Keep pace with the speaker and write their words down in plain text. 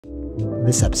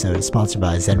This episode is sponsored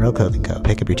by Zenro Clothing Co.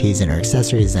 Pick up your tees and or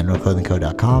accessories at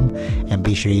zenroclothingco.com and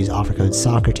be sure to use offer code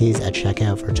Socrates at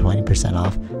checkout for 20%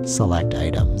 off select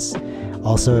items.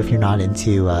 Also, if you're not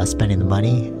into spending the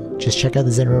money, just check out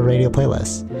the Zenro radio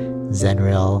playlist.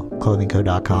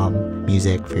 zenroclothingco.com,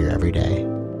 music for your everyday.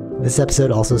 This episode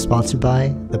also sponsored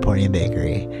by The Pointy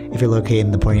Bakery. If you're located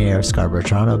in the Pointy area of Scarborough,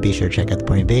 Toronto, be sure to check out The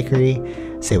Pointy Bakery,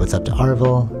 say what's up to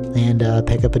Arville, and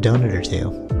pick up a donut or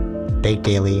two. Baked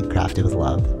daily, crafted with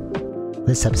love.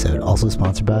 This episode also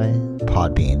sponsored by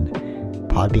Podbean.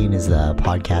 Podbean is the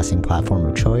podcasting platform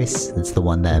of choice. It's the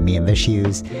one that me and Vish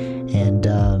use, and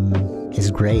is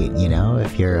great, you know,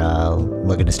 if you're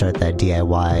looking to start that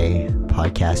DIY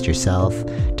podcast yourself.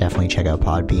 Definitely check out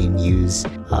Podbean. Use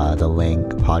the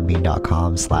link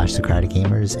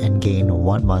podbean.com/SocraticGamers and gain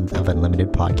 1 month of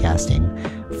unlimited podcasting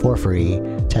for free.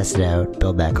 Test it out,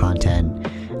 build that content.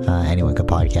 Anyone could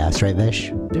podcast, right,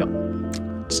 Vish? Yep.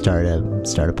 Start a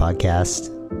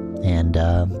podcast and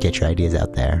get your ideas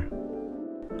out there.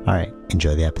 All right,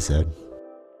 enjoy the episode.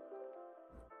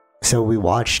 So we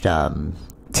watched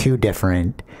two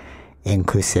different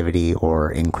inclusivity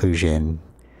or inclusion,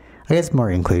 I guess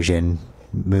more inclusion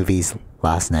movies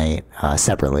last night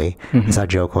separately. Mm-hmm. I saw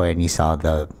Joe Coy and you saw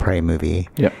the Prey movie.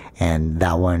 Yep. And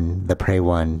that one, the Prey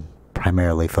one,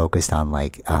 primarily focused on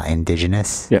like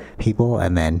indigenous people,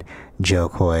 and then Joe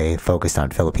Coy focused on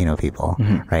Filipino people,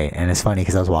 right? And it's funny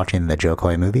because I was watching the Joe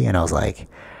Coy movie and I was like,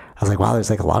 wow,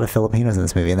 there's like a lot of Filipinos in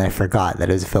this movie, and then I forgot that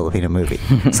it was a Filipino movie.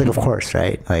 It's like, of course,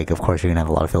 right? Like, of course you're gonna have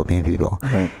a lot of Filipino people.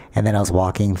 Right. And then I was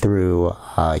walking through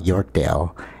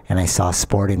Yorkdale, and I saw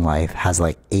Sporting Life has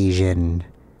like Asian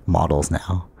models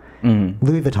now.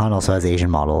 Louis Vuitton also has Asian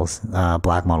models,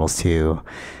 black models too.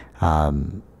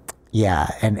 Yeah,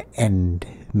 and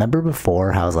remember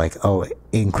before how I was like, oh,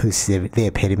 the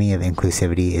epitome of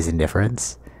inclusivity is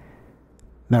indifference.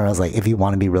 Remember, I was like, if you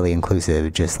want to be really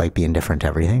inclusive, just like be indifferent to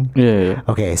everything. Yeah.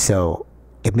 Okay, so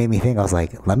it made me think. I was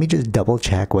like, let me just double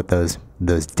check what those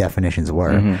definitions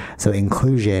were. So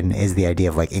inclusion is the idea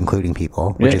of like including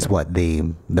people, which is what the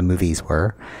movies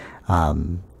were,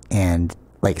 and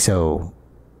like so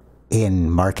in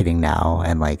marketing now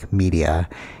and like media,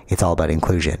 it's all about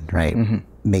inclusion, right?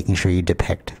 Making sure you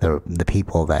depict the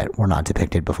people that were not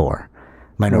depicted before,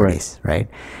 minorities, right?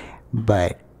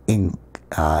 But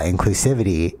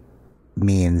inclusivity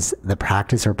means the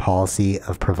practice or policy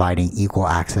of providing equal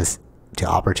access to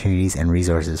opportunities and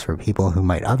resources for people who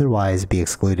might otherwise be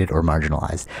excluded or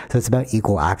marginalized. So it's about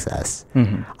equal access.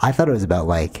 I thought it was about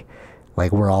like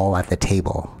we're all at the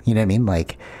table. You know what I mean?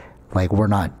 Like we're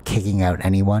not kicking out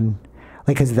anyone.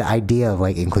 Like, because the idea of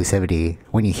like inclusivity,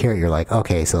 when you hear it, you're like,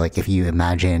 okay, so like if you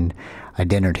imagine a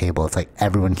dinner table, it's like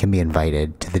everyone can be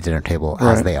invited to the dinner table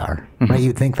as they are, right?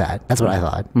 You'd think that. That's what I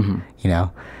thought. You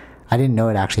know, I didn't know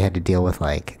it actually had to deal with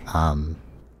like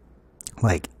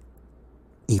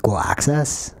equal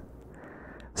access.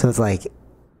 So it's like,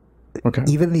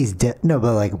 even these but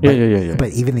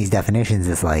even these definitions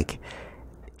is like,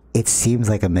 it seems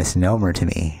like a misnomer to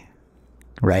me,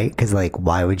 right? Because like,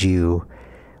 why would you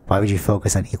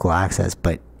focus on equal access,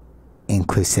 but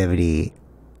inclusivity?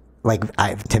 Like,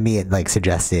 to me, it like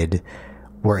suggested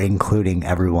we're including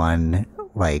everyone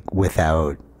like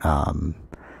without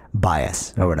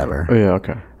bias or whatever. Oh yeah,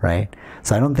 okay. Right.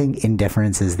 So I don't think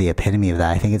indifference is the epitome of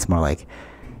that. I think it's more like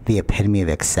the epitome of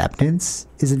acceptance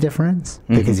is a difference,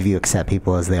 because if you accept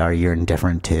people as they are, you're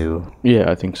indifferent to. Yeah,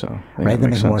 I think so. Right, that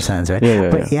makes more sense, right?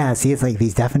 Yeah. See, it's like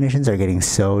these definitions are getting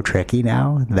so tricky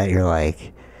now that you're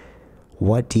like,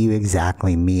 what do you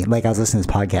exactly mean? Like, I was listening to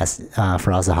this podcast,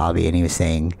 Faraz Zahabi, and he was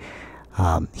saying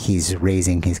he's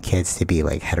raising his kids to be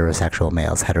like heterosexual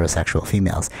males, heterosexual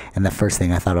females. And the first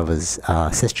thing I thought of was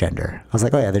cisgender. I was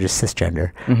like, oh yeah, they're just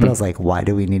cisgender. But I was like, why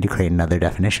do we need to create another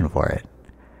definition for it?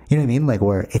 You know what I mean? Like,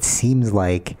 where it seems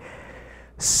like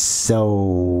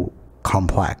so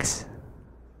complex.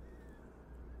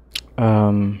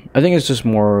 I think it's just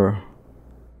more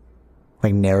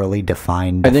like narrowly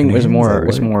defined. I think it's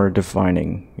more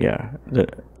defining. Yeah,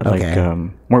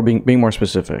 more being more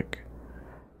specific.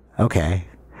 Okay,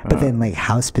 but then like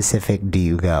how specific do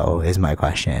you go is my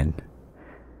question.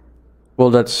 Well,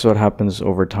 that's what happens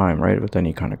over time, right? With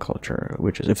any kind of culture,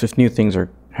 which is if new things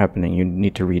are happening, you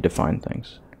need to redefine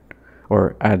things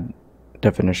or add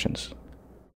definitions.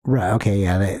 Right. Okay.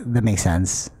 Yeah, that makes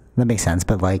sense.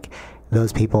 But like,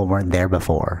 those people weren't there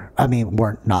before. I mean,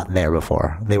 weren't not there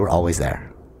before. They were always there.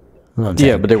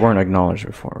 Yeah, but they weren't acknowledged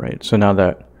before, right? So now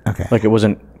that, like, it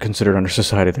wasn't considered under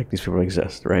society like these people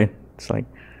exist, right? It's like,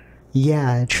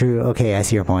 yeah, true. Okay, I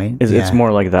see your point. It's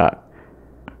more like that.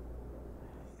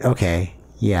 Okay.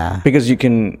 Yeah. Because you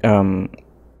can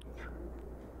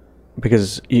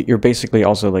because you're basically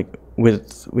also like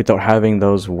without having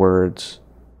those words,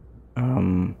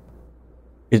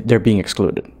 they're being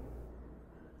excluded.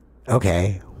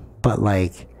 Okay, but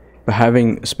like, but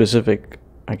having specific,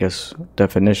 I guess,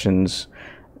 definitions,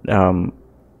 like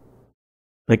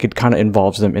it kind of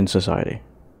involves them in society.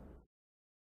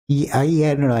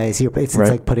 Yeah, no, I see. It's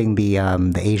like putting the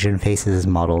Asian faces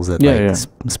models at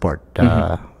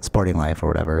Sporting Life or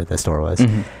whatever the store was.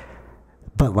 Mm-hmm.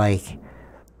 But like,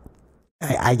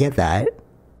 I get that,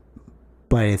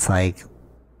 but it's like,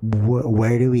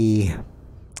 where do we?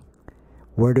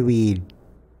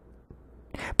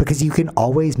 Because you can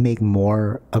always make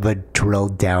more of a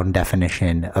drilled down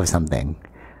definition of something,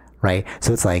 right?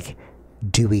 So it's like,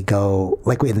 do we go,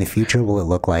 like in the future, will it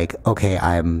look like, okay,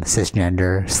 I'm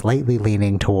cisgender, slightly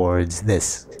leaning towards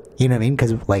this, you know what I mean?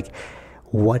 Because like,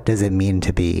 what does it mean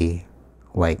to be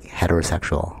like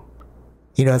heterosexual?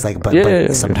 You know, it's like,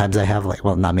 but sometimes I have like,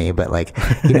 well, not me, but like,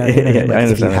 you know,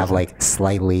 if you have like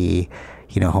slightly,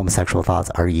 you know, homosexual thoughts,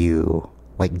 are you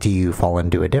like, do you fall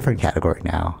into a different category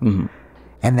now? Mm-hmm.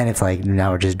 And then it's like,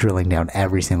 now we're just drilling down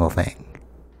every single thing.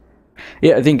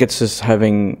 Yeah, I think it's just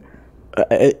having,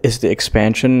 it's the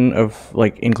expansion of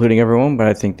like including everyone, but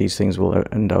I think these things will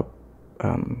end up,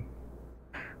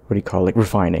 what do you call it, like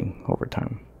refining over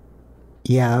time.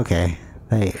 Yeah, okay.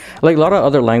 Like a lot of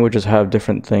other languages have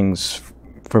different things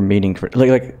for meaning. For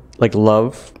like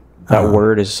love, that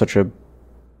word is such a,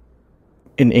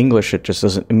 in English it just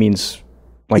doesn't, it means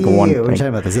like one thing. We're talking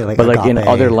about this, like, but like in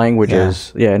other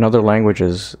languages, in other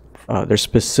languages, there's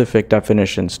specific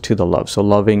definitions to the love. So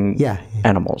loving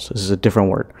animals, this is a different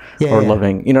word. Or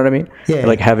loving, you know what I mean? Or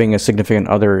like having a significant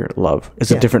other love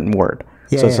is a different word.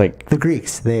 So it's like the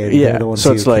Greeks, they're the ones so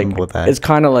who it's like came up with that. It's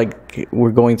kind of like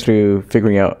we're going through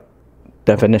figuring out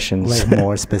definitions, like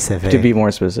more specific, to be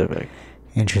more specific.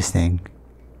 Interesting.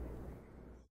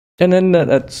 And then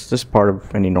that's just part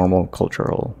of any normal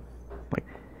cultural, like,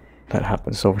 that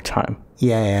happens over time.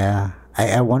 Yeah.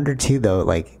 I wonder too, though,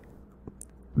 like,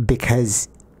 because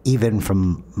even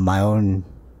from my own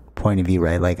point of view,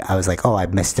 right, like, I was like, oh, I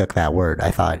mistook that word. I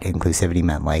thought inclusivity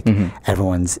meant, like,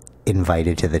 everyone's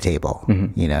invited to the table,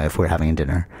 you know, if we're having a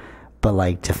dinner. But,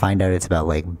 like, to find out it's about,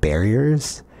 like,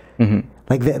 barriers,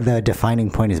 like, the defining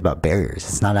point is about barriers.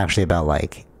 It's not actually about,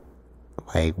 like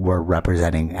we're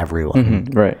representing everyone.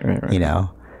 Right. You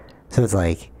know? So it's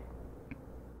like,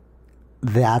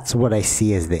 that's what I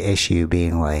see as the issue,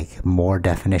 being like more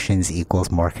definitions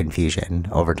equals more confusion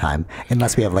over time,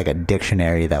 unless we have like a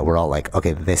dictionary that we're all like,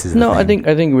 okay, this is the thing.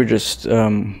 I think we're just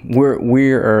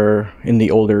we are in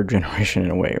the older generation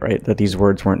in a way, right? That these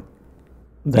words weren't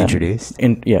introduced.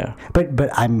 But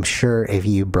I'm sure if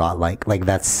you brought like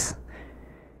that's,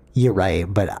 you're right,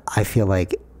 but I feel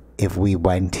like if we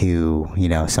went to, you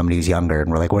know, somebody who's younger and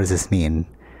we're like, what does this mean?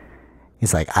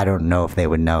 It's like, I don't know if they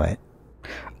would know it.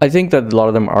 I think that a lot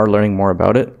of them are learning more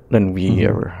about it than we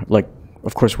ever, like,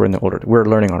 of course we're we're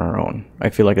learning on our own. I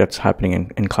feel like that's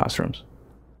happening in classrooms.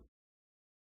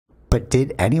 But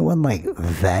did anyone like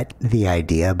vet the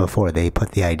idea before they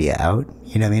put the idea out?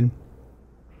 You know what I mean?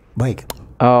 Like,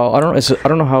 I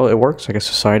don't know how it works. I guess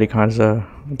society kind of does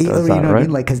that, you know right? What I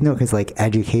mean? Like, because like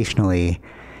educationally,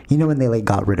 you know, when they like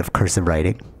got rid of cursive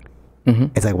writing,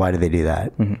 it's like, why did they do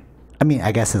that? I mean,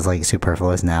 I guess it's like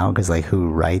superfluous now because like who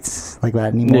writes like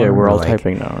that anymore? Yeah, we're all like,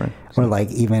 typing now, right? Or like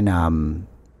even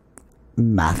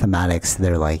mathematics,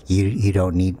 they're like, you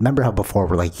don't need. Remember how before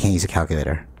we're like, you can't use a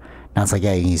calculator? Now it's like,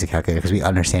 yeah, you can use a calculator because we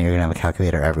understand you're gonna have a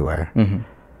calculator everywhere.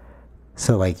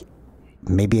 So like,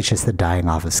 maybe it's just the dying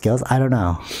off of skills. I don't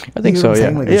know. I think so.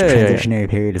 Like this transitionary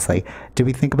period. It's like, did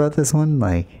we think about this one?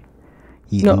 Like,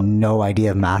 no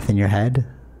idea of math in your head,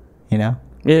 you know?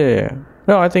 Yeah.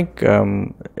 No, I think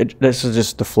this is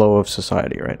just the flow of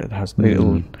society, right? It has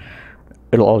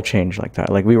it'll all change like that.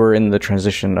 Like we were in the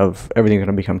transition of everything going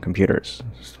to become computers,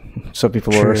 so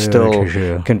people were still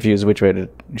confused which way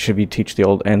should we teach the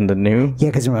old and the new. Yeah,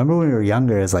 because remember when we were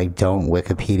younger, it's like don't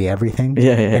Wikipedia everything.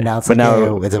 Yeah. And now it's like,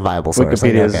 now it's a viable source.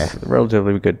 Wikipedia is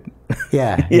relatively good.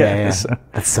 Yeah.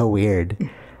 That's so weird.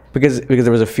 Because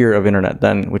there was a fear of internet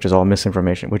then, which is all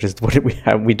misinformation, which is what we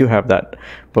have. We do have that,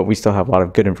 but we still have a lot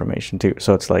of good information too.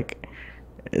 So it's like,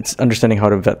 it's understanding how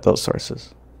to vet those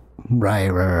sources.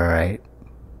 Right.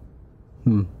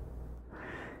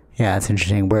 Yeah, it's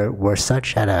interesting. We're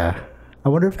such at a. I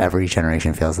wonder if every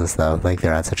generation feels this though. Like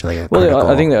they're at such like a. Well, critical...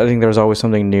 I think there's always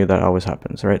something new that always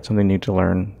happens, right? Something new to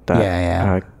learn.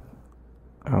 That,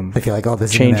 they feel like, oh,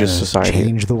 this changes is society,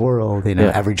 change the world. You know,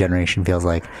 every generation feels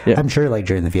like. Yeah. I'm sure, like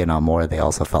during the Vietnam War, they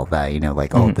also felt that. You know,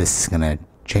 like, oh, this is gonna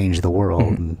change the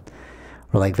world,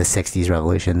 or like the '60s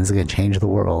revolution, this is gonna change the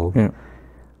world. Yeah.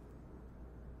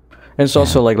 And it's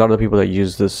also like a lot of the people that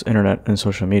use this internet and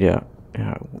social media.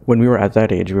 When we were at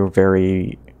that age, we were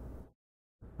very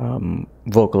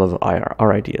vocal of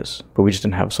our ideas, but we just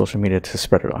didn't have social media to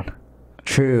spread it on.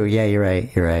 True. Yeah, you're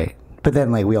right. But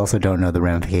then, like, we also don't know the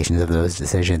ramifications of those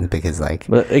decisions because, like...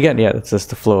 But again, yeah, it's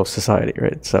just the flow of society,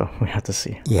 right? So we have to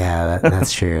see. Yeah,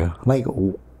 that's true. Like,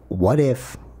 what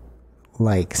if,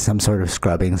 like, some sort of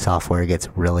scrubbing software gets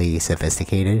really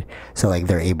sophisticated? So, like,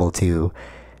 they're able to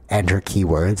enter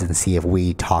keywords and see if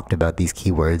we talked about these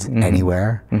keywords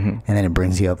anywhere. And then it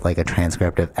brings you up, like, a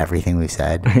transcript of everything we've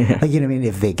said. Like, you know what I mean?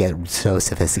 If they get so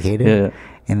sophisticated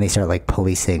and they start, like,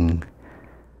 policing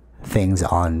things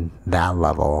on that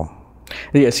level...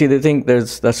 Yeah, see, they think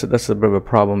that's a bit of a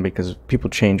problem because people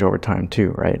change over time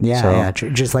too, right? Yeah,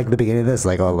 just like the beginning of this,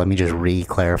 like, oh, let me just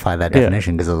re-clarify that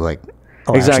definition because I was like,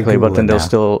 oh, exactly. But then they'll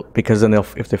still, because then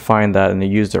if they find that and they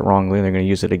used it wrongly, they're going to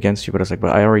use it against you. But it's like,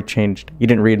 but I already changed. You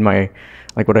didn't read my,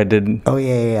 like what I did. Oh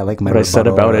yeah, like my what I said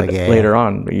about it like, later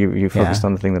on. But you focused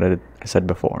on the thing that I said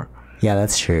before. Yeah,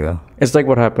 that's true. It's like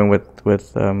what happened with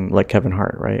like Kevin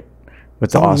Hart, right?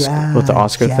 With the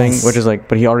Oscar thing, which is like,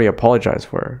 but he already apologized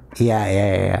for.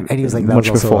 Yeah. And he was like, that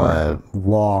much was also before. A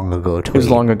long ago tweet. It was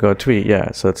long ago tweet,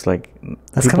 yeah. So it's like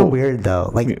that's kind of weird though.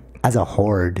 Like as a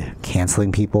horde,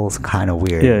 canceling people is kind of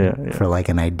weird. Yeah. For like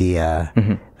an idea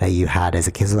that you had as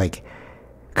a kid,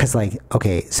 because like,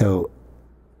 okay, so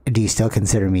do you still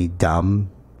consider me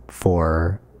dumb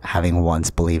for having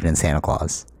once believed in Santa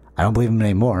Claus? I don't believe him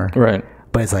anymore. Right.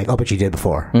 But it's like, oh, but you did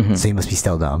before, so you must be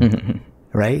still dumb.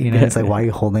 Right? You know, it's like, why are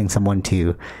you holding someone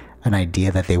to an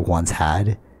idea that they once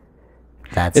had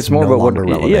that's it's more no about longer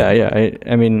what, relevant? Yeah.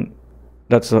 I mean,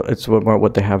 it's more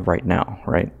what they have right now,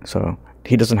 right? So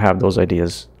he doesn't have those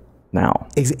ideas now.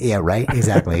 Yeah, right?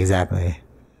 Exactly.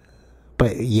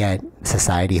 But yet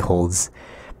society holds...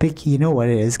 But you know what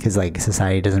it is? Because, like,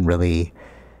 society doesn't really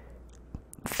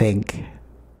think,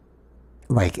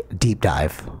 like, deep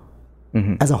dive.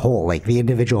 As a whole, like the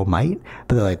individual might,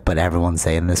 but they're like, but everyone's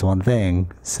saying this one thing,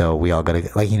 so we all gotta,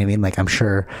 like, you know what I mean? Like, I'm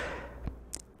sure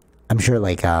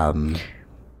like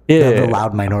the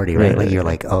loud minority, right? Like you're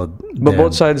like, oh, but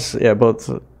both sides, both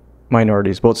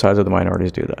sides of the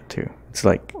minorities do that too. It's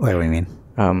like, what do you mean?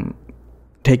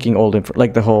 Taking old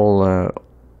like the whole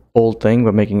old thing,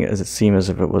 but making it seem as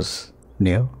if it was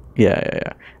new.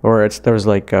 Yeah. Or there's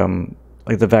like the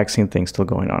vaccine thing still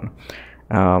going on.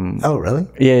 Oh really?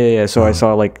 Yeah. So I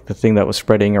saw like the thing that was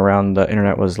spreading around the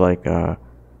internet was like the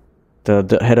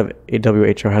head of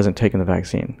WHO hasn't taken the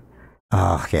vaccine.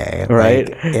 Okay. Right.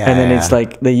 Like, and then it's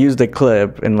like they used a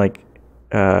clip and like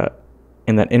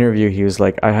in that interview he was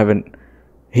like, I haven't.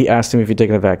 He asked him if he'd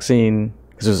taken the vaccine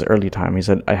because it was early time. He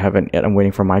said, I haven't yet. I'm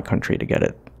waiting for my country to get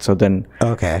it. So then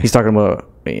he's talking about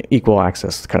equal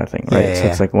access kind of thing, right?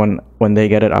 It's like when they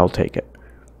get it, I'll take it.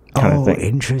 Kind of thing.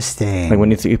 Interesting. Like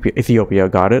when Ethiopia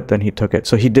got it, then he took it.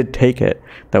 So he did take it.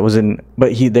 That was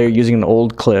but they're using an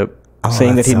old clip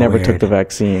saying that he never took the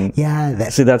vaccine. Yeah.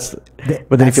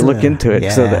 But then if you look into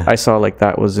it, so I saw like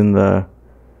that was in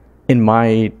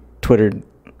my Twitter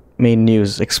main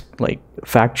news, like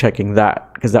fact checking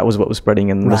that because that was what was spreading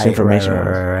in misinformation.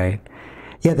 Right.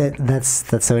 Yeah,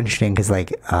 that's so interesting because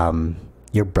like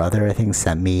your brother I think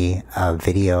sent me a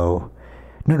video.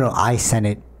 No, I sent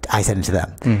it to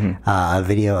them. A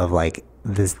video of like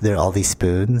there are all these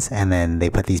spoons and then they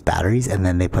put these batteries and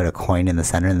then they put a coin in the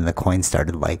center and then the coin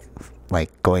started like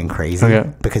going crazy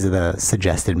because of the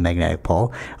suggested magnetic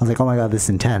pole. I was like, oh my god, this is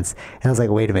intense. And I was like,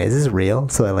 wait a minute, is this real?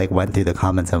 So I like went through the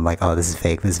comments and I'm like, oh, this is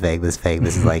fake, this is fake, this is fake,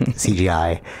 this is like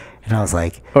CGI. And I was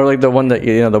like, or like the one that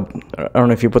I don't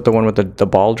know if you put the one with the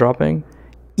ball dropping.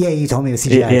 Yeah, you told me the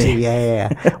CGI too.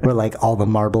 Yeah. Where like all the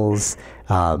marbles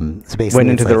so basically went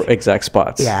into the exact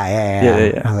spots.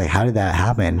 Yeah. I was like, how did that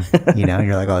happen? You know, and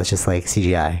you're like, oh, it's just like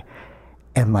CGI.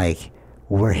 And like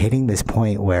we're hitting this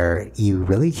point where you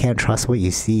really can't trust what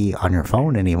you see on your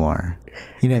phone anymore.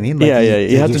 You know what I mean? Like,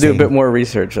 you have to do a bit more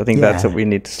research. I think that's what we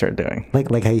need to start doing.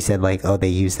 Like how you said, like, oh, they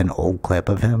used an old clip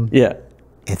of him. Yeah.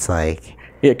 It's like...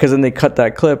 Yeah, because then they cut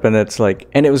that clip and it's like...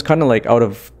 And it was kind of like out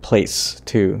of place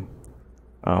too.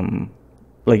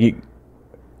 Like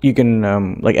you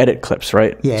can like edit clips,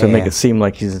 right? Yeah. To make it seem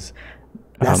like he's...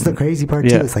 That's the crazy part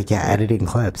too. It's like, editing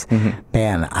clips.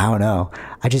 Man, I don't know.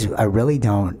 I really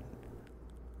don't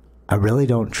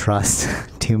trust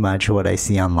too much what I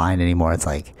see online anymore. It's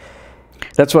like...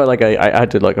 That's why like I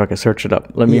had to like search it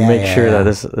up. Let me make sure that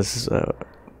this is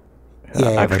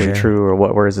actually true, or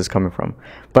where is this coming from?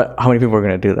 But how many people are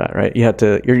going to do that, right? You have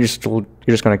to. You're just going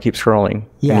to keep scrolling,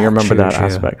 and you remember that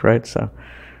aspect, right? So.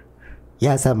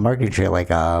 Yeah, it's that marketing trait,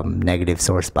 like negative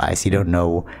source bias. You don't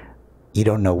know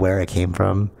where it came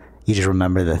from. You just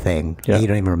remember the thing. Yeah. You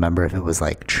don't even remember if it was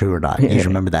like true or not. You just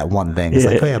remember that one thing. It's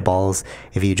like, oh yeah, balls,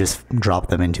 if you just drop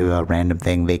them into a random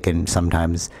thing, they can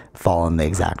sometimes fall in the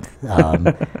exact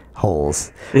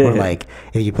holes. Or like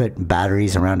if you put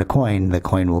batteries around a coin, the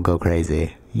coin will go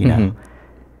crazy, you know?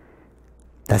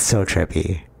 That's so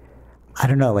trippy. I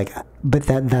don't know, like, but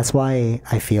that's why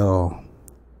I feel,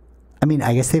 I mean,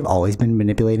 I guess they've always been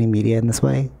manipulating media in this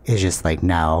way. It's just like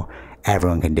now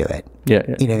everyone can do it. Yeah.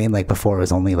 You know what I mean? Like before it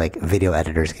was only like video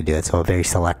editors could do it. So a very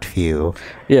select few.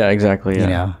 Yeah, exactly. Yeah. You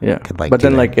know? Yeah. Could, like, but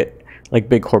then it. like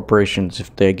big corporations,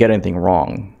 if they get anything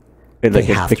wrong, it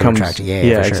becomes,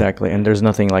 yeah, exactly. And there's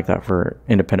nothing like that for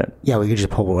independent. Yeah, we could just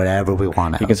pull whatever we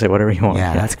want out. You can say whatever you want.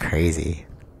 Yeah, that's crazy.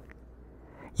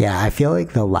 Yeah, I feel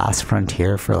like the last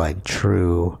frontier for like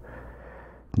true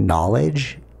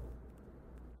knowledge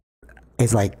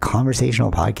is like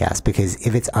conversational podcasts, because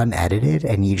if it's unedited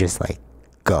and you just like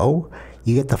go,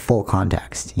 you get the full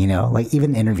context, you know? Like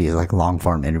even interviews, like long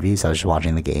form interviews. I was just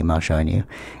watching the game I was showing you.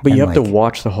 But you have to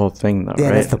watch the whole thing though, yeah,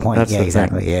 right? That's the point. That's yeah, the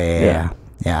exactly. Thing.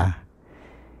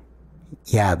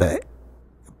 Yeah,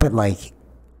 but like,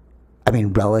 I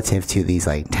mean, relative to these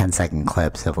like 10-second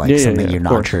clips of like something you're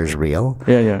not sure is real.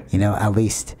 Yeah. You know, at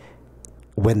least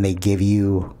when they give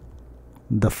you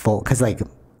the full, because like,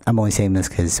 I'm only saying this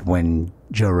because when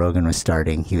Joe Rogan was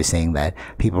starting, he was saying that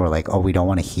people were like, oh, we don't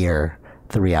want to hear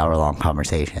 3-hour-long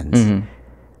conversations.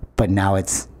 But now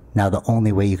the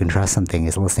only way you can trust something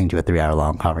is listening to a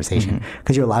 3-hour-long conversation,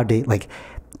 because you're allowed to, like,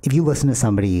 if you listen to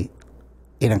somebody,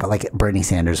 you know, like Bernie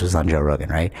Sanders was on Joe Rogan,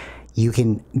 right? You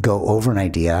can go over an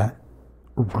idea,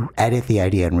 edit the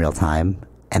idea in real time,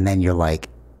 and then you're like,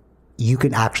 you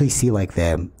can actually see like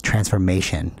the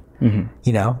transformation.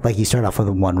 You know, like you start off with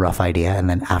one rough idea, and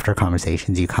then after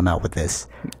conversations, you come out with this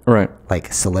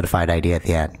like solidified idea at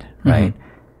the end, right?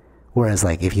 Whereas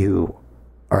like if you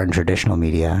are in traditional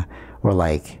media or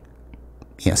like,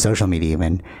 you know, social media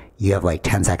even, you have like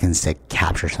 10 seconds to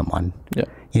capture someone. Yeah.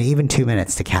 You know, even 2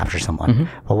 minutes to capture someone.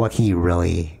 But what can you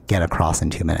really get across in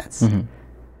 2 minutes?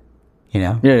 You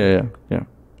know? Yeah.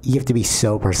 You have to be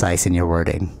so precise in your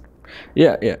wording.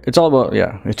 Yeah. It's all about,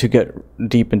 to get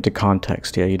deep into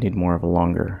context. Yeah, you need more of a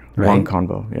long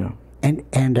convo. Yeah.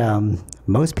 And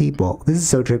most people, this is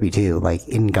so trippy too, like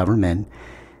in government,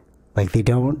 like they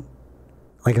don't,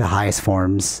 like the highest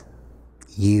forms,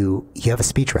 you have a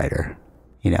speechwriter,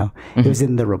 you know? It was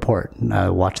in the report. I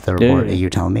watched the report that you were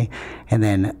telling me. And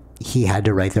then he had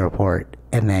to write the report.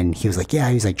 And then he was like, he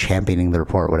was like championing the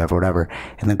report, whatever.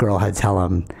 And the girl had to tell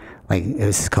him, like, it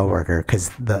was his coworker,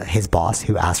 because his boss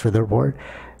who asked for the report,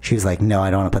 she was like, no,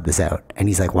 I don't want to put this out. And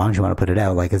he's like, why don't you want to put it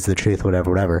out? Like, it's the truth,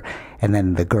 whatever. And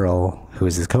then the girl who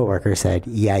was his coworker said,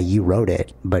 yeah, you wrote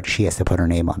it, but she has to put her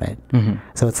name on it.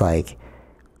 So it's like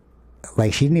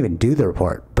she didn't even do the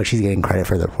report, but she's getting credit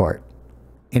for the report.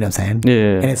 You know what I'm saying?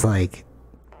 Yeah. And it's like,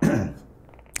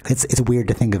 it's weird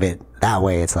to think of it that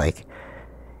way. It's like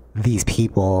these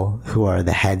people who are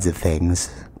the heads of things,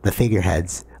 the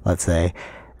figureheads, let's say,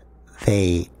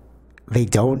 they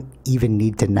don't even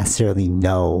need to necessarily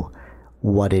know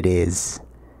what it is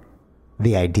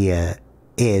the idea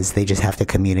is. They just have to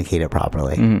communicate it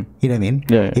properly. You know what I mean?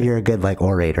 Yeah. If you're a good like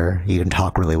orator, you can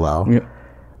talk really well. Yeah.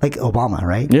 Like Obama,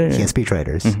 right? Yeah. He has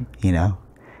speechwriters, you know?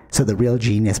 So the real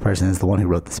genius person is the one who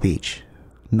wrote the speech,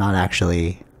 not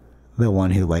actually the one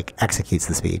who like executes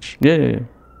the speech. Yeah.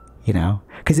 You know?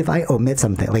 Because if I omit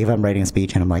something, like if I'm writing a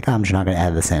speech and I'm like, I'm just not going to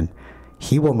add this in,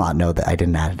 he will not know that I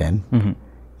didn't add it in.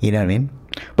 You know what I mean?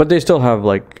 But they still have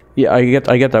like, I get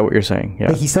that what you're saying. Yeah.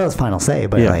 Like he still has final say,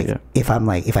 but if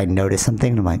I notice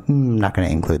something, I'm like, I'm not going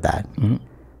to include that.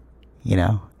 You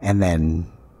know? And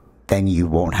then you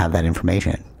won't have that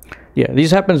information. Yeah,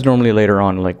 these happens normally later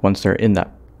on, like once they're in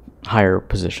that higher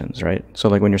positions, right? So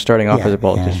like when you're starting off as a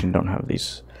politician, you don't have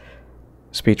these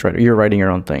speechwriters. You're writing your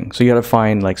own thing. So you got to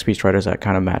find like speechwriters that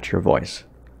kind of match your voice.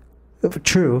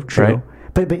 True. Right?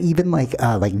 But even like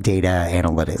data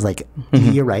analytics, like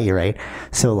you're right.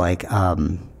 So like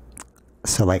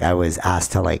I was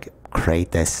asked to like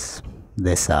create this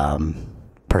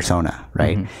persona,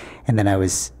 right? And then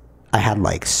I had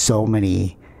like so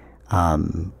many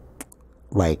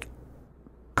like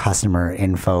customer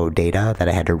info data that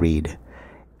I had to read,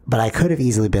 but I could have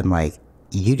easily been like,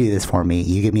 you do this for me,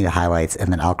 you give me the highlights,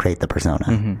 and then I'll create the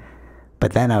persona.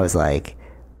 But then I was like,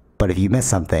 but if you miss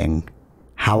something,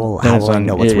 how will I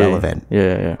know what's relevant?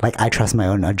 Yeah. Like I trust my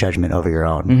own judgment over your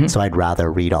own. So I'd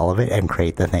rather read all of it and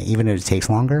create the thing. Even if it takes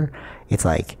longer, it's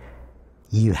like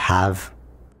you have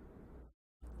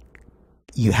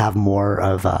more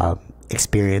of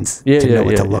experience to know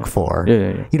what to look for.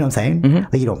 Yeah. You know what I'm saying?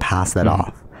 Like you don't pass that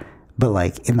off. But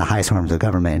like in the highest forms of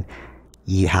government,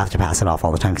 you have to pass it off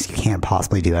all the time because you can't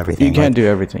possibly do everything. You can't do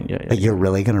everything. Yeah. Like you're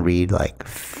really going to read like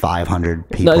 500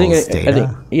 people's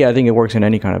data? I think it works in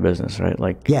any kind of business, right?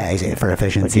 Like for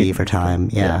efficiency, for time.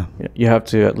 Yeah. You have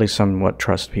to at least somewhat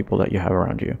trust people that you have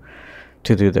around you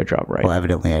to do their job right. Well,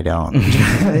 evidently I don't.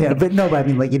 But I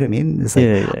mean, like, you know what I mean? It's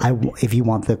like, if you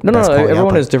want the best quality everyone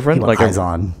output, is different. Like eyes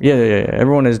on. Yeah.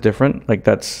 Everyone is different. Like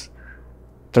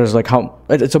there's like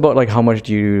it's about like how much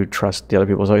do you trust the other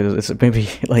people. So it's maybe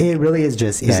like it really is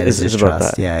just it's just about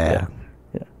trust. That.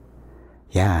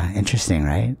 Yeah. Interesting,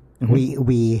 right?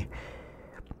 Mm-hmm.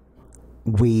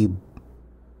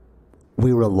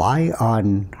 We rely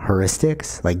on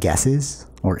heuristics, like guesses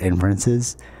or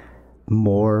inferences,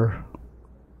 more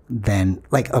than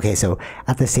like, okay, so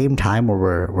at the same time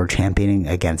where we're championing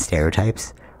against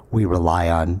stereotypes, we rely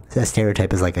on a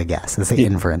stereotype is like a guess. It's like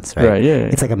inference, right? Right. Yeah.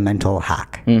 It's like a mental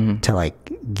hack to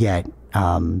like get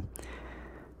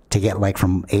like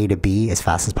from A to B as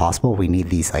fast as possible. We need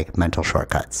these like mental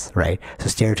shortcuts, right? So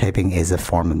stereotyping is a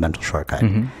form of mental shortcut,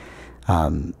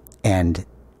 and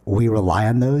we rely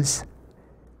on those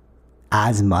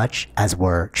as much as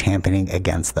we're championing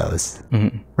against those,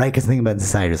 right? Because the thing about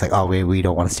society is like, oh, we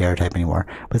don't want to stereotype anymore,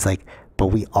 but it's like, but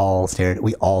we all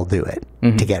do it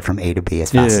to get from A to B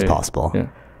as fast as possible. Yeah.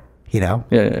 You know?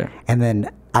 Yeah. And then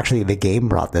actually the game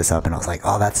brought this up and I was like,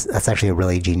 oh, that's actually a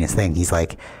really genius thing. He's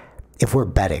like, if we're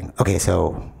betting, okay,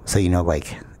 so you know,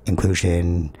 like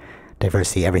inclusion,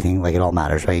 diversity, everything, like it all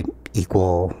matters, right?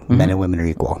 Equal, men and women are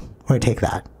equal. We're gonna take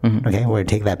that. Okay, we're gonna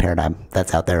take that paradigm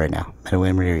that's out there right now. Men and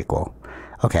women are equal.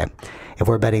 Okay, if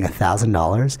we're betting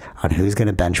 $1,000 on who's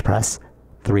gonna bench press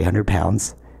 300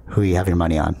 pounds, who you have your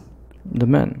money on? The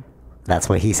men. That's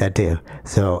what he said too.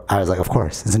 So I was like, of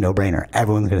course, it's a no-brainer.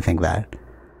 Everyone's gonna think that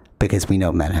because we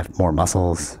know men have more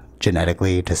muscles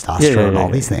genetically, testosterone, all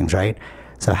these things, right?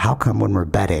 So how come when we're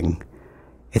betting,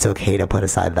 it's okay to put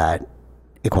aside that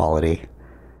equality,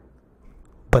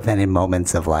 but then in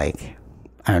moments of like,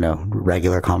 I don't know,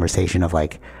 regular conversation of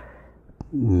like,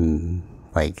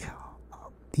 like,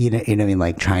 you know what I mean,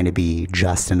 like trying to be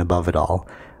just and above it all,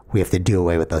 we have to do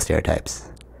away with those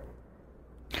stereotypes.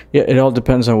 Yeah, it all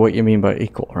depends on what you mean by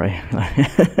equal, right?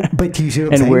 But do you see what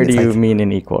I'm and saying? where it's do you like, mean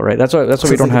in equal, right? That's why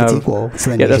we don't have equal. So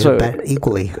then you should bet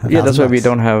equally. That's why we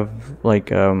don't have like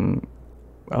men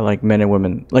and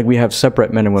women. Like we have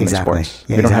separate men and women sports.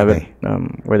 Yeah, we don't have it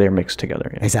where they're mixed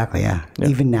togetger. Yeah. Exactly. Yeah.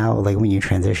 Even now, like when you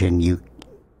transition,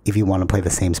 if you want to play the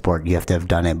same sport, you have to have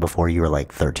done it before you were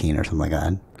like 13 or something like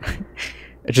that.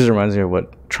 It just reminds me of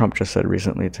what Trump just said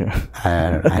recently too.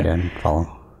 I didn't follow.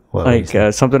 What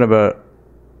like something about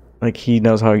like he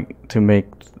knows how to make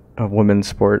a women's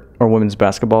sport or women's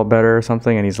basketball better or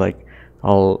something, and he's like,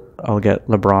 I'll get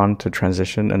LeBron to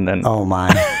transition, and then oh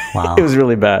my, wow, it was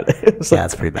really bad.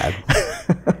 It's pretty bad.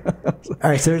 All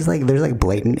right, so there's like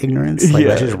blatant ignorance, like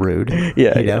that's just rude.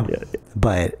 Yeah, you know. Yeah.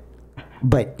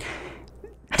 But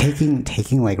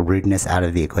taking like rudeness out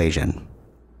of the equation,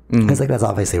 because like that's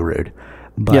obviously rude.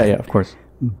 But, yeah, of course.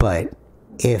 But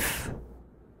if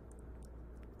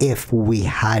we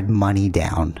had money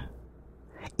down,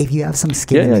 if you have some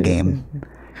skin in the game.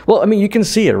 Well, I mean, you can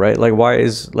see it, right? Like, why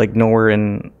is like nowhere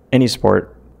in any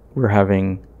sport we're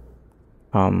having,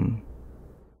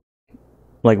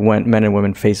 like when men and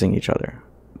women facing each other?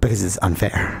 Because it's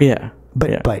unfair. Yeah.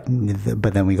 But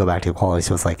then we go back to equality.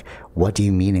 So it's like, what do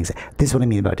you mean exactly? This is what I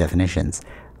mean about definitions.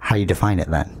 How you define it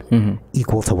then?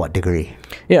 Equal to what degree?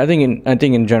 Yeah, I think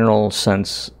in general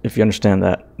sense, if you understand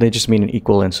that, they just mean an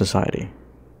equal in society.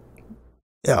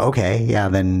 Yeah. Okay. Yeah.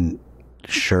 Then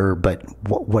sure. But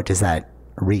what does that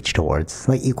reach towards?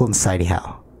 Like equal in society?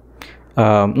 How?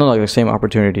 No, like the same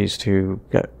opportunities to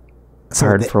get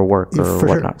hired for work or for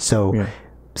whatnot. Sure.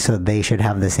 So they should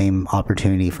have the same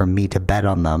opportunity for me to bet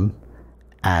on them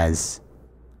as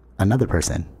another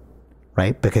person,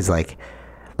 right? Because like,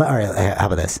 all right, how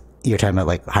about this? You're talking about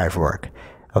like hired for work.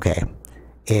 Okay,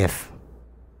 if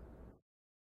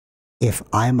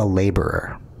I'm a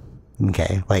laborer,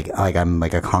 okay, like I'm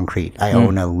like a concrete, I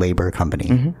own a labor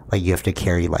company. Like you have to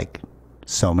carry like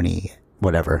so many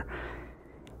whatever,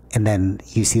 and then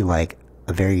you see like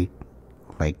a very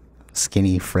like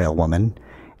skinny, frail woman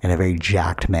and a very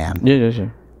jacked man. Yeah.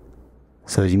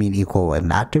 So you mean equal in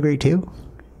that degree too?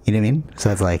 You know what I mean?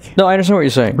 So it's like... No, I understand what you're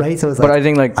saying. Right? So it's but I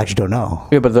think like... I just don't know.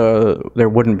 Yeah, but there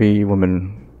wouldn't be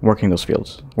women working those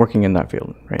fields, working in that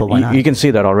field, right? But why not? You can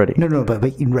see that already. No, but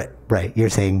right. You're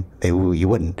saying you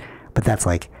wouldn't. But that's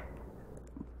like...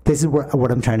 This is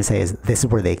what I'm trying to say is this is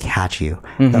where they catch you.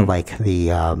 The, like the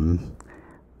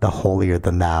holier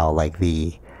than thou, like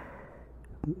the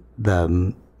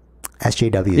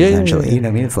SJWs essentially. You know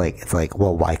what I mean? It's like,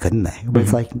 well, why couldn't they? But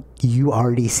it's like you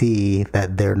already see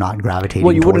that they're not gravitating.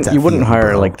 Well, you towards wouldn't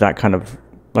hire bro. like that kind of,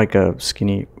 like a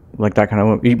skinny, like that kind of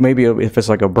woman. Maybe if it's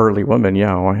like a burly woman,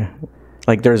 yeah. Why?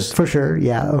 Like there's for sure,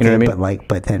 yeah. Okay, you know what I mean?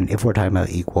 but then if we're talking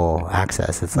about equal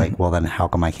access, it's like, well, then how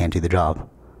come I can't do the job?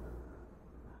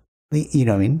 You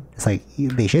know what I mean? It's like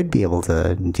they should be able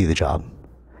to do the job.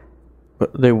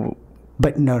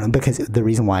 But no, because the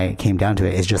reason why it came down to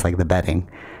it is just like the betting.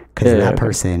 Because that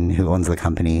person who owns the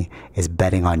company is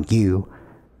betting on you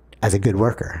as a good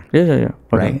worker. Yeah. Okay.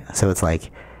 Right? So it's like,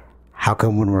 how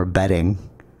come when we're betting,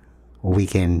 we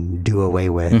can do away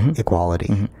with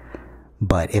equality?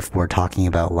 But if we're talking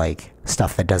about like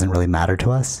stuff that doesn't really matter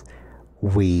to us,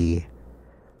 we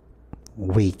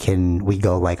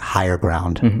go like higher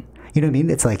ground. You know what I mean?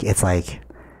 It's like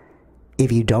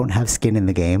if you don't have skin in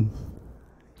the game,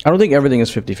 I don't think everything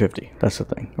is 50-50. That's the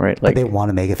thing, right? Like, but they want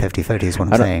to make it 50-50 is what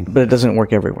I'm saying. But it doesn't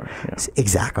work everywhere. Yeah.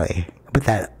 Exactly. But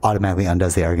that automatically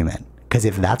undoes the argument. Because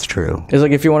if that's true... It's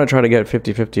like if you want to try to get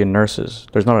 50-50 in nurses,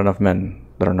 there's not enough men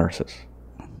that are nurses.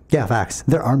 Yeah, facts.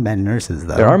 There are men nurses,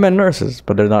 though. There are men nurses,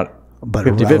 but they're not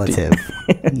 50-50. Relative,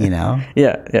 you know?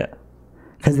 Yeah.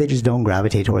 Because they just don't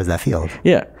gravitate towards that field.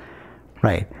 Yeah.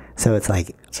 Right. So it's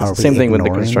like... It's the same thing with the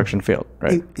construction field,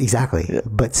 right? Exactly. Yeah.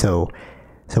 But so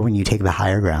when you take the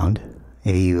higher ground,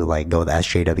 if you like go the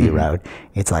SJW route,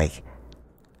 it's like,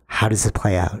 how does this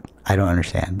play out? I don't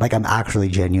understand. Like, I'm actually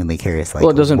genuinely curious. Like, well,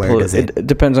 it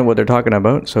depends on what they're talking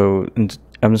about. So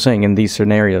I'm saying in these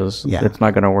scenarios, it's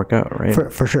not going to work out, right?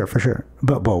 For sure.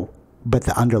 But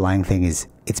the underlying thing is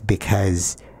it's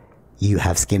because you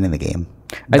have skin in the game.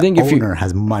 I think if the owner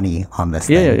has money on this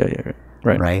thing. Yeah.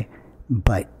 Right.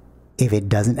 But if it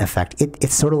doesn't affect it,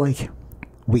 it's sort of like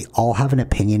we all have an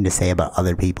opinion to say about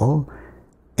other people,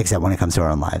 except when it comes to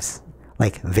our own lives.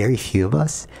 Like, very few of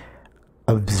us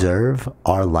observe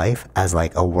our life as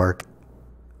like a work,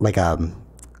 like a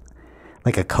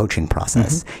coaching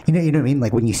process. You know what I mean?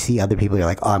 Like, when you see other people, you're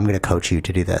like, oh, I'm going to coach you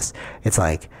to do this. It's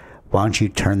like, why don't you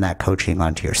turn that coaching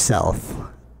onto yourself?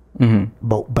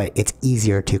 But it's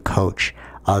easier to coach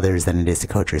others than it is to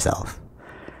coach yourself.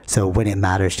 So when it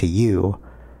matters to you,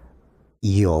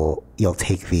 you'll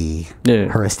take the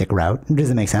heuristic route. Does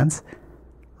it make sense?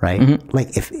 Right?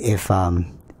 Like if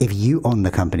you own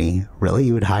the company, really,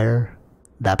 you would hire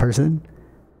that person?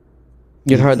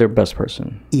 You'd hire their best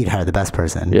person. You'd hire the best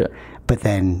person. Yeah. But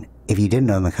then if you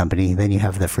didn't own the company, then you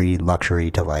have the free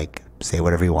luxury to like say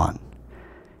whatever you want.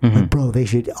 Like, bro, they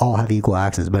should all have equal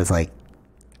access. But it's like,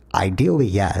 ideally,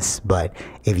 yes. But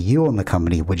if you own the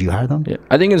company, would you hire them? Yeah.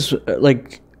 I think it's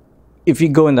like, if you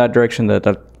go in that direction, that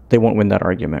they won't win that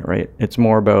argument, right? It's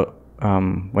more about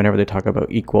whenever they talk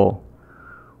about equal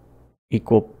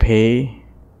pay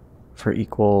for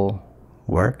equal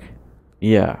work.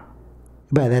 Yeah,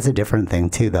 but that's a different thing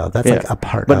too, though. That's like a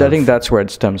part. But I think that's where it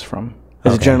stems from.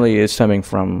 It's generally is stemming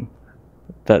from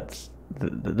that.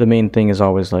 The main thing is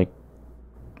always like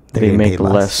they make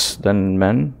less than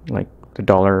men, like the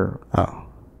dollar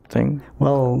thing.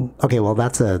 Well, okay, well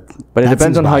that's a. But it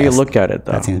depends on how you look at it,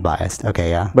 though. That seems biased.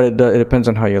 Okay, yeah. But it depends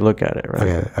on how you look at it,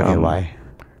 right? Okay, why?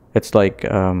 It's like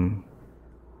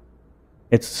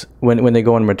it's when they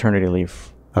go on maternity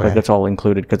leave. Like that's all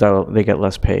included because they get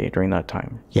less pay during that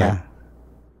time. Yeah. Right?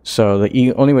 So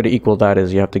the only way to equal that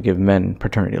is you have to give men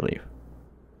paternity leave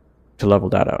to level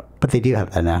that out. But they do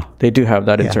have that now. They do have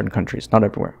that in certain countries, not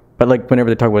everywhere. But like whenever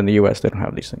they talk about in the U.S., they don't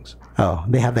have these things. Oh,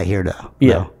 they have that here though.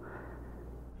 Yeah. No.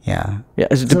 Yeah. Yeah.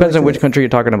 It depends on which country you're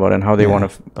talking about and how they want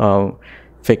to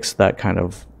fix that kind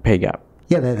of pay gap.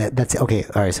 Yeah, that's okay.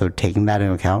 All right. So taking that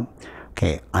into account,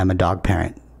 okay, I'm a dog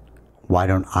parent. Why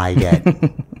don't I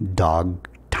get dog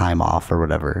time off or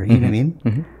whatever? You know what I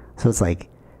mean? So it's like,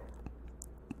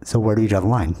 so where do you draw the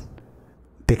line?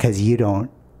 Because you don't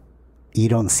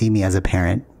see me as a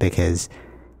parent, because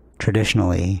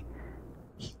traditionally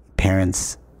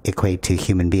parents equate to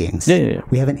human beings. Yeah.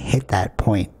 We haven't hit that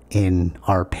point in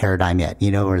our paradigm yet,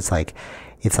 where it's like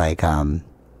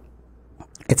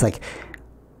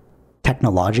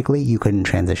technologically you couldn't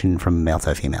transition from male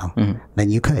to a female. Then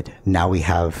you could. Now we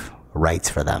have rights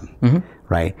for them,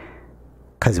 right?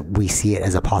 Because we see it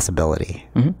as a possibility,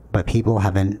 but people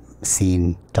haven't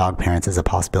seen dog parents as a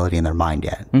possibility in their mind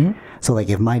yet. So like,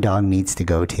 if my dog needs to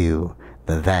go to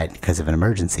the vet because of an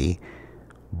emergency,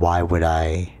 why would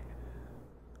I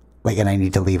and I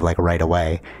need to leave like right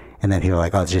away, and then people are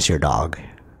like, oh, it's just your dog.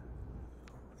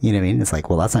 You know what I mean? It's like,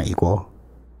 well, that's not equal,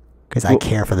 because I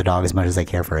care for the dog as much as I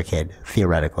care for a kid,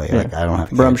 theoretically. Yeah. Like, I don't have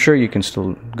a kid. But I'm sure you can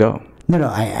still go. No,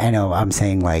 I know. I'm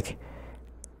saying like,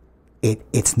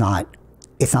 it's not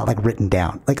it's not like written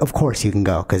down. Like, of course you can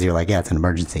go because you're like, yeah, it's an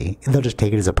emergency. They'll just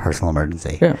take it as a personal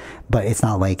emergency. Yeah. But it's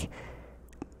not like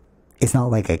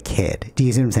a kid. Do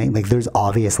you see what I'm saying? Like, there's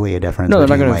obviously a difference. No, they're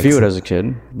not going to view it as a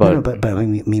kid. But no, but I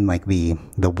mean like the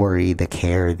worry, the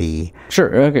care, the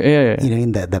sure, okay, yeah. You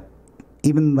know, the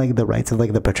even like the rights of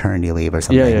like the paternity leave or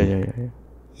something. Yeah.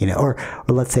 You know, or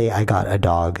let's say I got a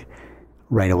dog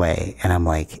right away, and I'm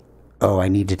like, oh, I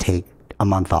need to take a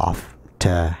month off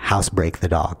to housebreak the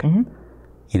dog.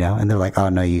 You know, and they're like, oh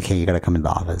no, you can't. You got to come into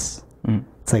the office.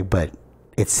 It's like, but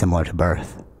it's similar to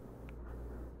birth.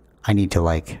 I need to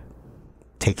like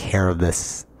take care of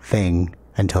this thing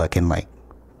until it can like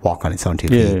walk on its own 2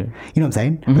 feet. You know what I'm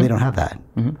saying? But they don't have that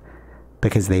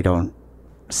because they don't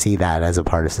see that as a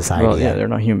part of society. Well, yeah, they're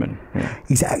not human. Yeah.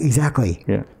 Exactly.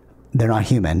 Yeah, they're not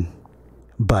human.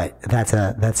 But that's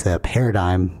a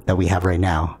paradigm that we have right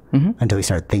now until we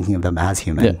start thinking of them as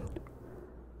human.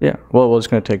 Yeah. Well, it's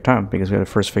going to take time because we got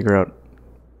to first figure out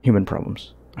human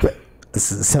problems.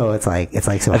 So it's like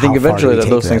so. I think eventually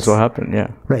those things will happen.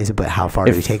 Yeah. Right. So, but how far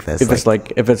do we take this? I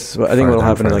think what will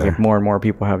happen is like if more and more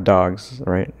people have dogs,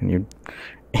 right? And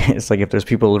it's like if there's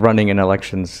people running in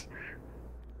elections,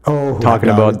 talking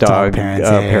about dog parents.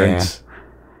 Parents.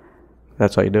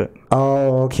 That's how you do it.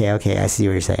 Oh, okay. I see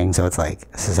what you're saying. So it's like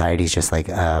society's just like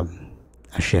a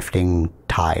shifting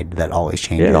tide that always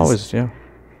changes. Yeah, it always. Yeah.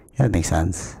 Yeah, that makes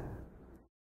sense.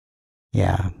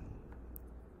 Yeah.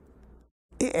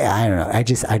 I don't know.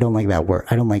 I don't like that word.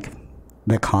 I don't like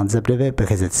the concept of it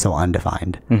because it's so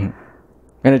undefined. And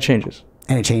it changes.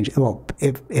 And it changes. Well,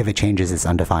 if it changes, it's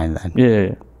undefined then.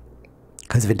 Yeah.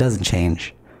 Because if it doesn't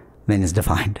change, then it's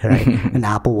defined, right? An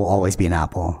apple will always be an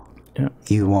apple. Yeah.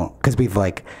 You won't, because we've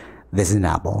like, this is an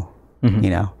apple, you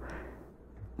know?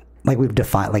 Like we've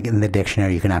defined, like in the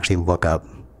dictionary, you can actually look up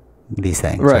these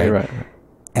things. Right.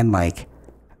 And like,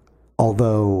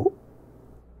 although,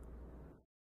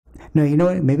 no, you know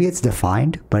what? Maybe it's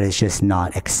defined, but it's just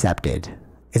not accepted.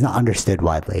 It's not understood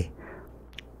widely.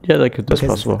 Yeah, that's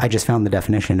possible. I just found the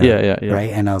definition of it,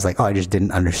 right? And I was like, oh, I just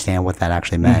didn't understand what that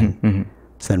actually meant.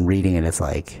 So then reading it, it's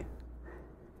like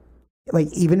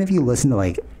even if you listen to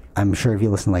like, I'm sure if you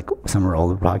listen to like some of our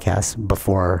older podcasts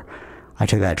before I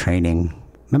took that training,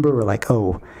 remember we're like,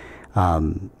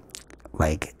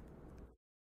 like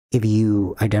if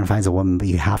you identify as a woman, but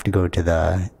you have to go to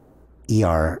the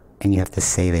ER and you have to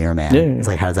say that you're a man. It's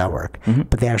like, how does that work?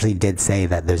 But they actually did say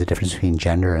that there's a difference between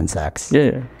gender and sex.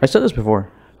 Yeah. I said this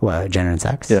before. What, gender and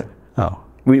sex? Yeah. Oh.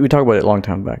 We talked about it a long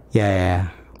time back. Yeah.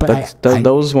 But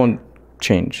those won't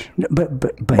change. But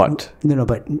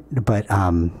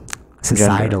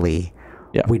societally,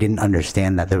 we didn't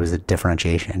understand that there was a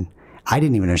differentiation. I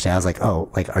didn't even understand. I was like, oh,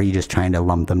 like, are you just trying to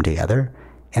lump them together?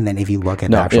 And then if you look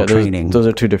at the actual training, those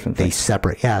are two different things.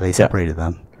 They separated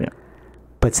them. Yeah.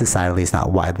 But societally, it's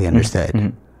not widely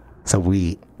understood. So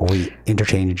we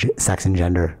interchange sex and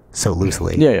gender so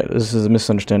loosely. Yeah. This is a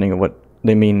misunderstanding of what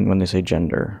they mean when they say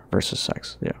gender versus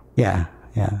sex. Yeah.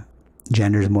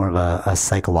 Gender is more of a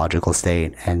psychological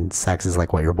state, and sex is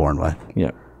like what you're born with.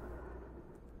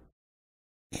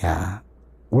 Yeah.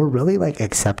 We're really like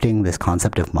accepting this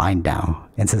concept of mind now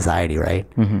in society, right?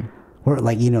 We're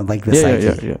like, like the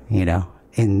psyche,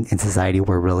 in society,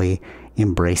 we're really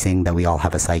embracing that we all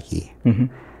have a psyche.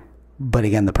 But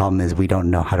again, the problem is we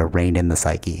don't know how to rein in the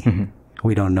psyche.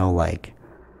 We don't know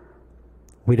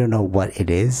what it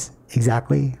is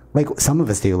exactly. Like some of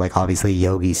us do, like obviously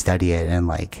yogis study it and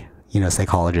like,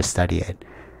 psychologists study it,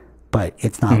 but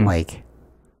it's not like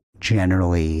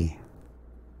generally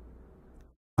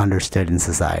understood in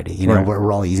society.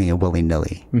 We're all using it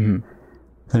willy-nilly. Does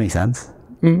that make sense?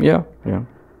 Yeah.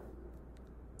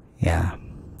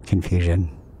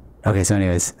 Confusion. Okay, so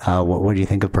anyways, what do you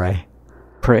think of Pray?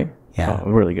 Yeah.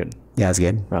 Oh, really good. Yeah, it was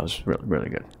good. That was really, really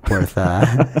good. Worth.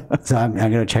 So I'm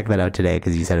gonna check that out today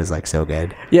because you said it was like so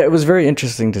good. Yeah, it was very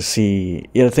interesting to see.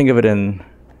 Think of it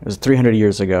it was 300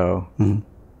 years ago,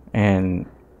 and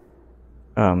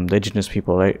the indigenous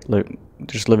people,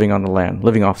 just living on the land,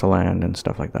 living off the land and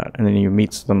stuff like that. And then you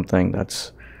meet something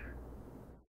that's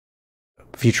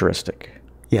futuristic.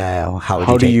 Yeah.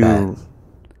 How do you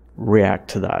react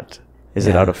to that? Is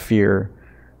it out of fear?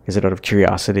 Is it out of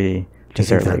curiosity? Do you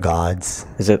think they're gods?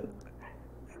 Is it?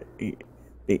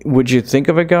 Would you think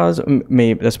of it gods?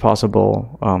 Maybe that's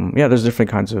possible. There's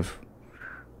different kinds of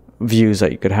views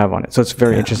that you could have on it. So it's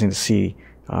very interesting to see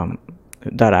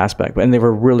that aspect. And they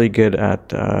were really good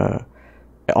at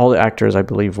all the actors, I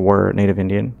believe, were Native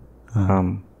Indian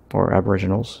or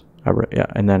Aboriginals.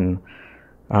 And then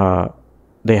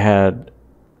they had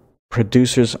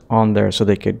producers on there, so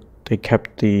they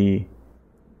kept the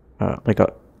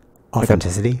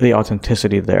Authenticity? The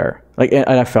authenticity there. Like, and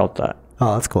I felt that.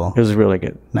 Oh, that's cool. It was really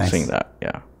good Nice. seeing that.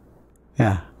 Yeah.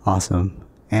 Yeah, awesome.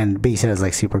 But you said it was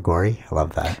like super gory. I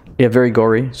love that. Yeah, very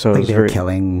gory. So Like it they was were very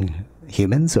killing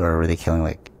humans, or were they killing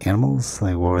like animals?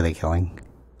 Like what were they killing?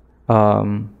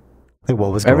 Like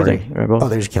what was gory? everything. Right, both. Oh,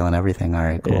 they're just killing everything. All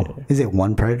right, cool. Yeah. Is it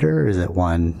one predator or is it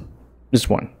one? Just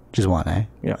one. Just one, eh?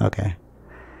 Yeah. Okay.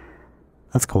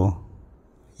 That's cool.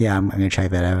 Yeah, I'm gonna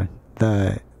check that out.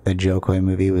 The Joe Coy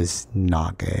movie was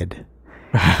not good.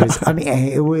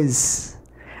 It was.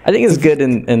 I think it's good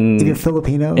in If you're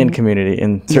Filipino, in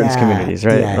certain communities,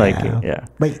 right?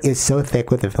 Like it's so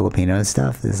thick with the Filipino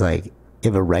stuff. It's like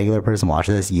if a regular person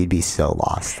watches this, you'd be so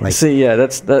lost. Like, See, yeah,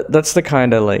 that's the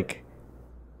kind of like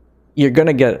you're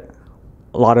gonna get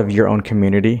a lot of your own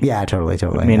community. yeah, totally.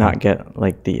 You may not get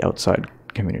like the outside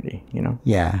community, you know.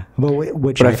 Yeah,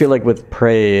 but I feel like with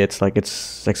Prey, it's like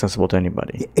it's accessible to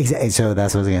anybody. Exactly. So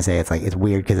that's what I was gonna say. It's like it's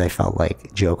weird because I felt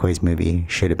like Joe Coy's movie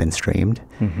should have been streamed.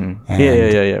 Mm-hmm. And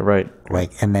Yeah, right.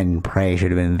 Like, and then Prey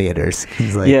should have been in theaters.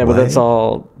 Like, Yeah, but what? that's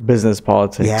all business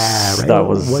politics. Yeah, right. That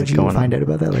was what did you going find on. out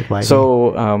about that? Like, why?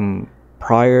 So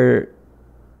prior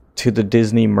to the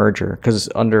Disney merger, because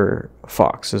under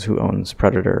Fox is who owns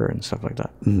Predator and stuff like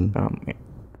that,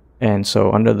 and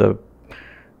so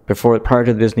prior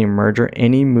to the Disney merger,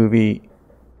 any movie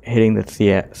hitting the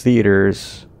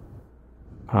theaters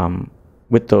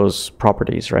with those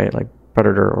properties, right, like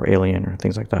Predator or Alien or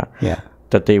things like that, yeah,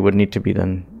 that they would need to be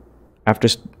then, after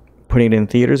putting it in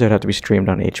theaters, it'd have to be streamed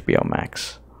on HBO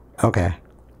Max. okay,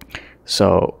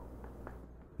 So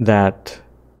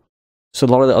a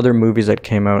lot of the other movies that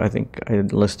came out, I think I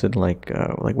had listed like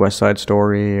West Side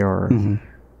Story or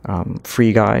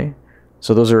Free Guy.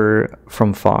 So those are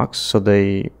from Fox. So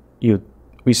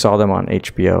we saw them on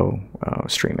HBO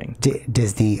streaming.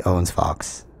 Disney owns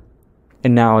Fox.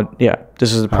 And now, yeah,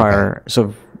 this is the prior. Okay.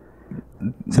 So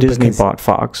Disney bought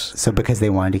Fox. So because they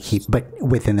wanted to keep, but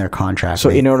within their contract. So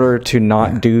in order to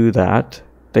not do that,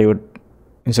 they would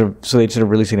instead of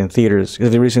releasing it in theaters.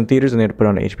 If they release it in theaters, then they had to put it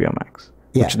on HBO Max,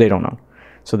 which they don't own.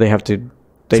 So they have to.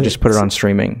 They just put it on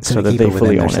streaming so that they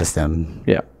fully own it. System.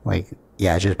 Yeah. Like,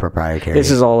 yeah, it's just proprietary.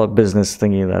 This is all a business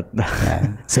thingy that.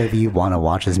 Yeah. So if you want to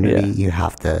watch this movie, you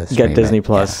have to get Disney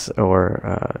Plus or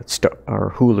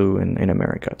Hulu in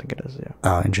America. I think it is. Yeah.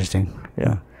 Oh, interesting.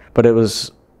 Yeah, but it would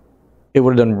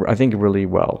have done, I think, really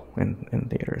well in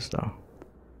theaters though.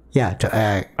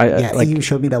 Yeah. You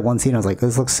showed me that one scene. I was like,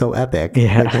 this looks so epic.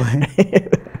 Yeah. Like, what?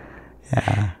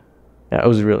 Yeah. Yeah, it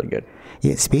was really good.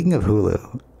 Yeah. Speaking of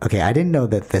Hulu, okay, I didn't know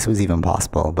that this was even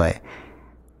possible, but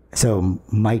so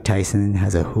Mike Tyson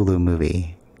has a Hulu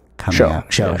movie coming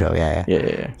out. Show.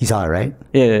 Yeah. You saw it, right?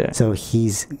 Yeah. So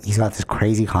he's got this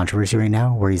crazy controversy right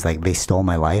now where he's like, they stole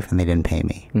my life and they didn't pay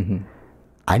me. Mm-hmm.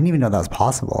 I didn't even know that was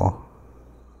possible.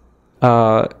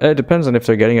 It depends on if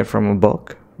they're getting it from a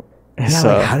book. Yeah,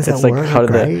 like, how does that work,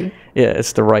 right?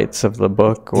 It's the rights of the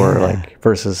book, or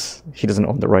versus he doesn't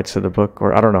own the rights to the book,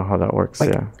 or I don't know how that works.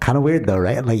 Like, kind of weird though,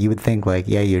 right? Like you would think like,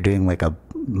 you're doing like a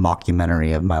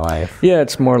mockumentary of my life. Yeah,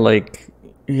 it's more like,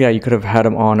 you could have had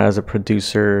him on as a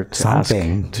producer to ask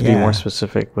to be more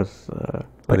specific with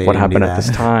like what happened at this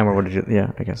time, or what did you?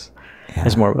 Yeah, I guess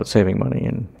it's more about saving money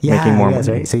and making more money.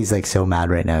 Right? So he's like so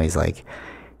mad right now. He's like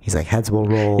heads will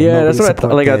roll. Yeah, that's what I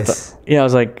thought. Like I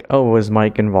was like, oh, was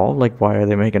Mike involved? Like, why are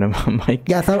they making him Mike?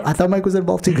 Yeah, I thought Mike was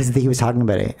involved too because he was talking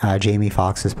about it. Jamie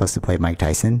Foxx was supposed to play Mike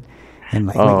Tyson, and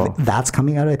like that's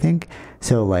coming out, I think.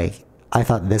 So like I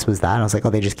thought this was that. And I was like,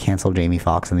 oh, they just canceled Jamie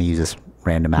Foxx and they use this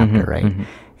random actor, right? Mm-hmm.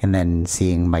 And then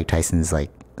seeing Mike Tyson's like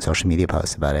social media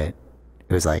posts about it,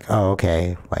 it was like, oh,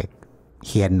 okay, like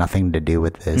he had nothing to do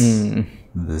with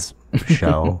this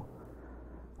show.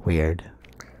 Weird.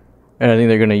 And I think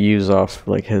they're going to use off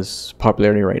like his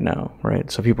popularity right now, right?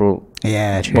 So people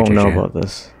won't know about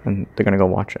this, and they're going to go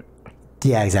watch it.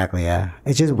 Yeah, exactly. Yeah,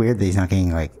 it's just weird that he's not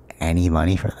getting like any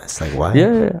money for this. Like what?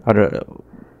 Yeah. I don't know.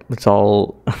 It's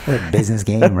all a business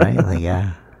game, right? Like,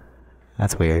 yeah,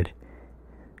 that's weird.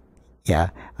 Yeah.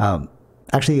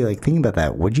 Actually, like thinking about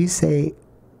that, would you say?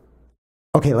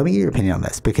 Okay, let me get your opinion on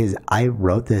this because I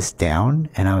wrote this down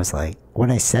and I was like,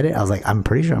 when I said it, I was like, I'm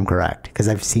pretty sure I'm correct because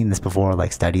I've seen this before,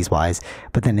 like studies wise.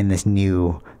 But then in this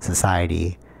new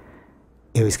society,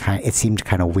 it seemed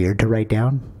kind of weird to write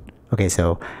down. Okay,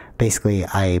 so basically,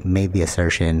 I made the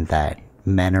assertion that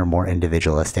men are more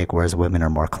individualistic, whereas women are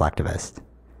more collectivist.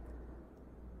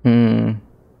 And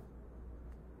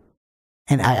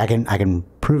I can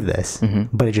prove this,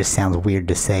 but it just sounds weird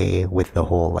to say with the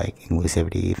whole like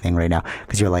inclusivity thing right now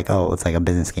because you're like, oh, it's like a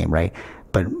business game, right?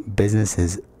 But business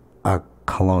is a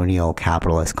colonial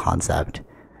capitalist concept,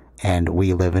 and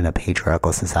we live in a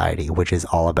patriarchal society, which is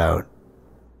all about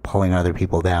pulling other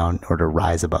people down or to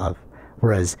rise above.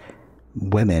 Whereas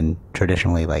women,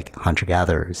 traditionally, like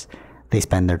hunter-gatherers, they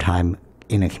spend their time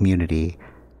in a community.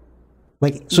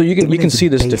 Like, so you can see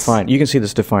this defined. You can see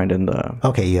this defined in the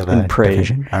you have a Prey,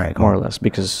 definition? All right, cool. more or less,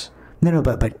 because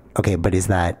but is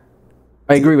that?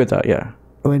 I agree with that. Yeah.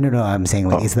 Oh, no. I'm saying,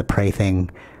 like, is the Prey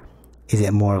thing? Is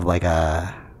it more of like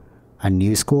a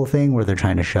new school thing where they're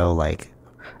trying to show like?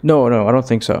 No, I don't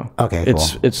think so. Okay, cool.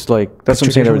 It's like that's what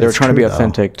I'm saying. They're trying to be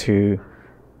authentic to.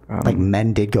 Like,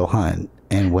 men did go hunt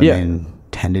and women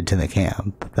tended to the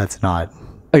camp. That's not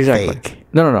fake.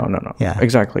 No. Yeah.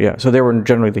 Exactly. Yeah. So they were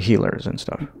generally the healers and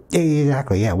stuff. Yeah,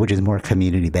 exactly. Yeah, which is more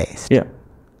community based. Yeah.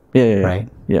 Right.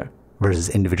 Yeah. Versus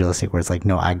individualistic, where it's like,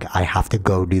 no, I have to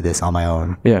go do this on my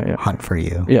own. Yeah. Hunt for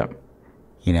you. Yeah.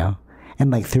 You know,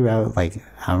 and like throughout, like,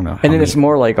 I don't know. And then it's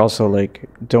more like also like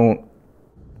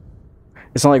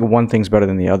it's not like one thing's better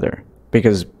than the other,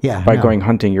 because by going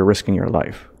hunting you're risking your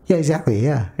life. Yeah, exactly.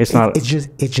 Yeah, it's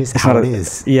just how it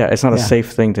is. Yeah, it's not a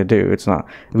safe thing to do. It's not.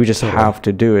 We just have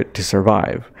to do it to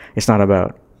survive. It's not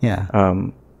about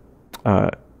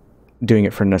doing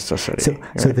it for necessity.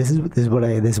 So this is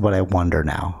what I wonder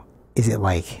now. Is it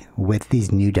like, with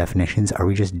these new definitions, are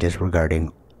we just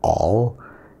disregarding all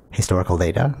historical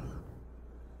data?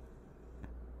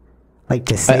 Like,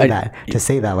 to say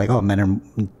that, like, oh, men are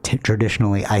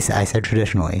traditionally, I said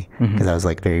traditionally, because I was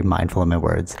like very mindful of my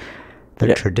words.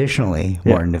 They're traditionally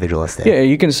more individualistic. Yeah,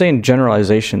 you can say in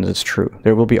generalizations it's true.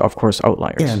 There will be, of course,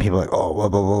 outliers. Yeah, and people are like, oh, blah,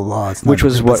 blah, blah, blah. It's not which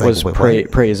was true. what It's was like,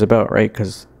 Prey is about, right?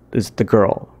 Because it's the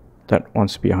girl that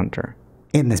wants to be a hunter.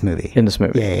 In this movie.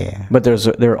 Yeah. But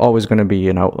there always going to be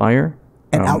an outlier.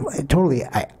 And totally,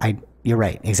 you're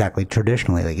right, exactly.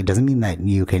 Traditionally, like, it doesn't mean that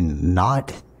you can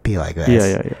not be like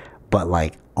this. Yeah. But,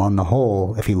 like, on the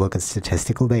whole, if you look at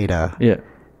statistical data,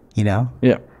 you know?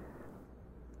 Yeah.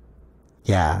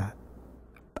 Yeah.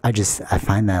 I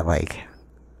find that, like,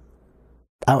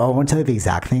 I won't tell you the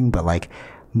exact thing, but, like,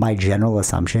 my general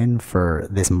assumption for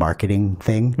this marketing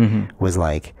thing was,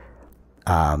 like,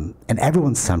 and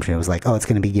everyone's assumption was, like, oh, it's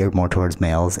going to be geared more towards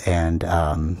males and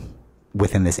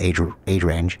within this age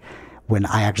range. When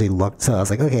I actually looked, so I was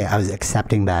like, okay, I was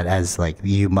accepting that as, like,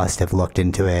 you must have looked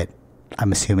into it.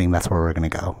 I'm assuming that's where we're going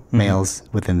to go. Males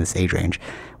within this age range.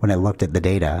 When I looked at the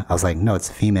data, I was like, no, it's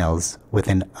females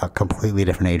within a completely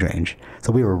different age range.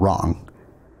 So we were wrong.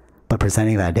 But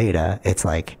presenting that data, it's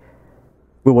like...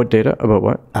 Well, what data? About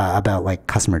what? About, like,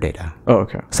 customer data. Oh,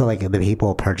 okay. So, like, the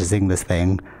people purchasing this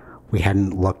thing, we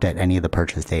hadn't looked at any of the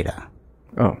purchase data.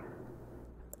 Oh.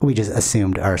 We just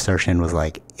assumed, our assertion was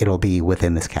like, it'll be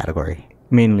within this category.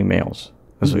 Mainly males.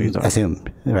 That's what you thought.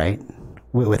 Assumed, right?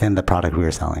 Within the product we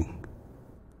were selling.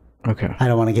 Okay. I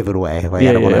don't want to give it away. Like,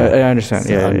 I understand.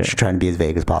 So I'm just trying to be as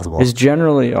vague as possible. It's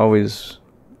generally always...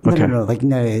 Okay. No. Like,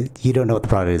 no, you don't know what the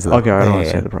product is, though. Okay, I don't want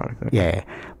to say the product. Okay. Yeah.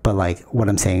 But, like, what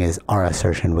I'm saying is our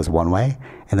assertion was one way.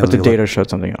 And then but the data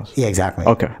showed something else. Yeah, exactly.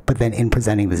 Okay. But then in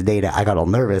presenting this data, I got all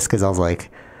nervous because I was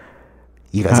like,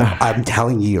 you guys, I'm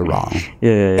telling you you're wrong.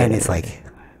 Yeah. And it's like,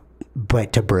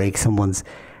 but to break someone's...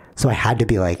 So I had to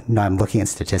be like, no, I'm looking at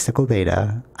statistical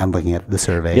data. I'm looking at the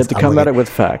surveys. You have to come at it with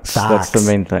facts. That's the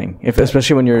main thing.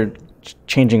 Especially when you're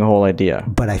changing a whole idea.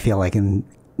 But I feel like in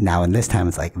this time,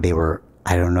 it's like they were...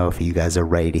 I don't know if you guys are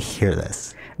ready to hear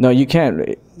this. No, you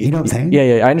can't. You know what I'm saying?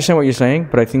 Yeah. I understand what you're saying,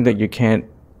 but I think that you can't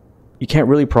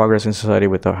really progress in society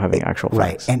without having actual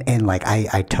facts. Right. And like,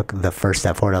 I took the first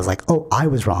step forward. I was like, oh, I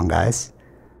was wrong, guys.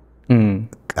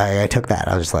 I took that.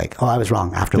 I was just like, oh, I was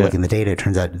wrong. After looking at the data, it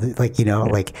turns out, like, you know,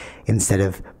 like, instead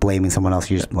of blaming someone else,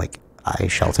 you just, like, I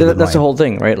sheltered. That's the whole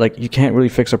thing, right? Like, you can't really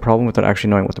fix a problem without actually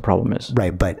knowing what the problem is.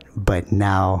 Right. But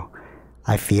now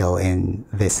I feel in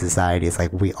this society, it's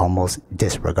like we almost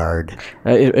disregard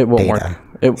it won't data. work.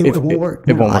 It won't work.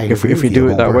 It won't work. If we do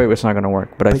it that way, it's not going to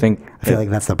work. But I think... I feel like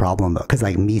that's the problem, though. Because,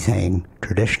 like, me saying,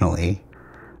 traditionally,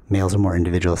 males are more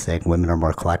individualistic, women are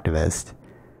more collectivist.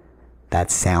 That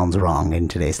sounds wrong in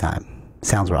today's time.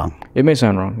 Sounds wrong. It may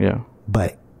sound wrong, yeah.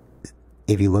 But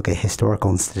if you look at historical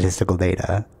and statistical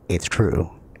data, it's true.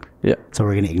 Yeah. So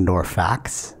we're going to ignore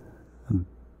facts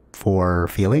for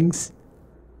feelings?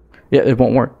 Yeah, it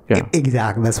won't work. Yeah.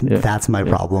 Exactly. That's my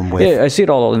problem with... Yeah, I see it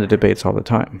all in the debates all the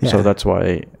time. Yeah. So that's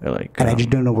why, like... And I just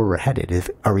don't know where we're headed.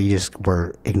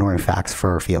 We're ignoring facts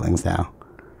for feelings now?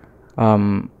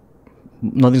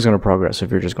 Nothing's going to progress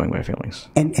if you're just going by feelings.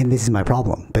 And this is my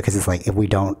problem, because it's like, if we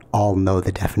don't all know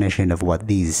the definition of what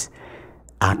these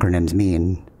acronyms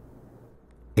mean,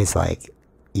 it's like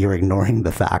you're ignoring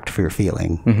the fact for your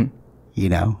feeling, you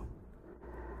know?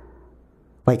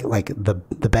 Like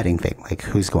the betting thing, like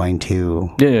who's going to...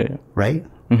 Yeah. Right?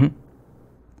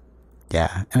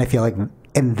 Yeah. And I feel like,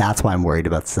 and that's why I'm worried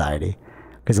about society.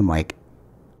 Because I'm like,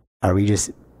 are we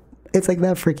just, it's like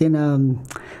that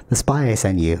freaking, the spy I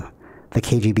sent you, the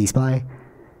KGB spy.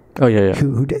 Oh, yeah, yeah.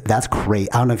 Who did, that's great.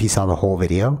 I don't know if you saw the whole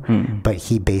video, but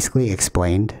he basically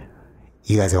explained,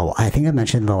 you guys go, I think I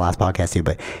mentioned in the last podcast too,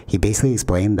 but he basically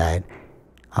explained that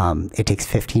it takes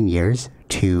 15 years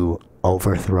to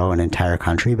overthrow an entire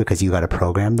country because you got to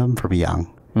program them from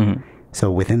young.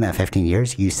 So within that 15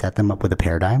 years, you set them up with a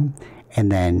paradigm,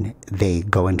 and then they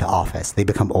go into office. They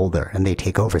become older, and they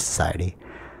take over society.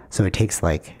 So it takes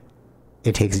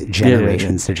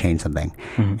generations to change something.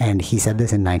 And he said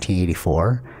this in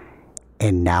 1984,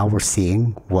 and now we're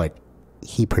seeing what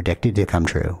he predicted to come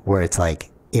true, where it's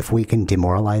like, if we can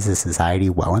demoralize the society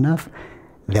well enough,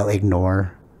 they'll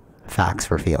ignore facts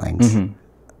for feelings.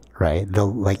 Right?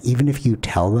 They'll, like, even if you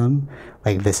tell them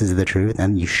like this is the truth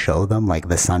and you show them like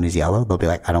the sun is yellow, they'll be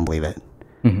like, I don't believe it.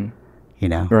 You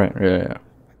know? Right. Yeah.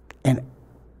 And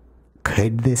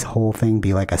could this whole thing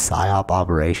be like a psyop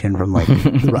operation from like,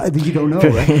 you don't know,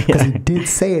 right? Because he did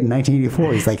say in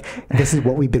 1984, he's like, this is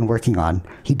what we've been working on.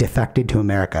 He defected to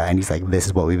America, and he's like, this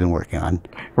is what we've been working on.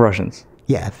 Russians.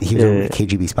 Yeah, he was a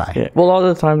KGB spy. Yeah. Well, a lot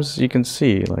of the times you can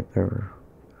see like they're,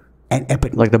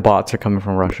 but like the bots are coming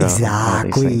from Russia.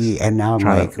 Exactly. And now I'm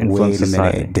like, wait a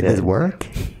minute, did this work?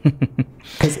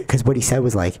 Because what he said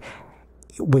was like,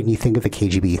 when you think of the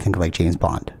KGB, you think of like James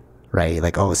Bond, right?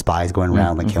 Like, oh, spies going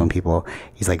around like killing people.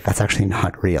 He's like, that's actually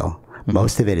not real.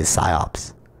 Most of it is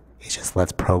psyops. It's just,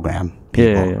 let's program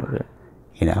people. Yeah.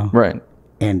 You know? Right.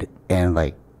 And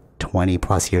like 20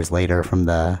 plus years later from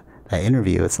that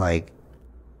interview, it's like,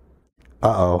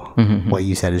 what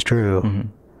you said is true.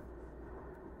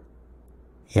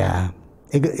 Yeah.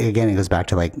 Again, it goes back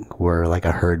to like, we're like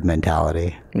a herd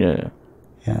mentality. Yeah.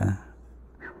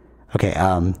 Okay.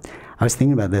 I was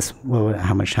thinking about this.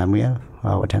 How much time we have?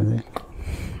 What time is it?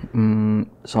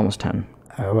 It's almost 10.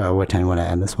 What time do you want to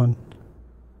end this one?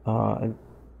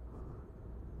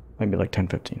 Maybe like 10,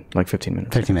 15. Like 15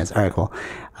 minutes. 15 minutes. All right, cool.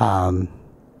 All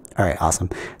right, awesome.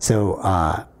 So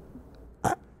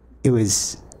it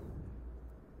was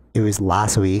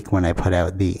last week when I put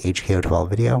out the HKO12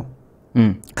 video.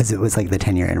 Because it was like the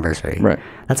 10-year anniversary. Right.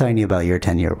 That's how I knew about your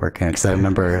 10-year work. Because I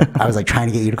remember I was like trying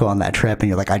to get you to go on that trip, and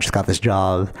you're like, I just got this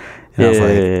job. And I was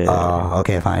like, oh,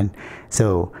 okay, fine.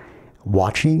 So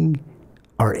watching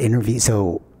our interview.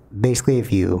 So basically,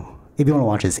 if you want to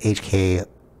watch this,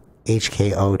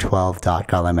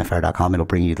 hko12.godlightmyfire.com, it'll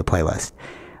bring you to the playlist.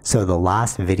 So the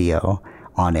last video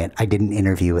on it, I did an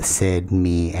interview with Sid,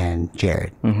 me, and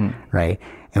Jared. Right.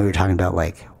 And we were talking about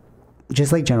like,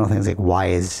 just like general things like, why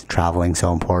is traveling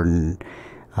so important?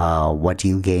 What do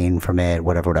you gain from it?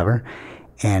 Whatever.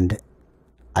 And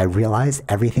I realized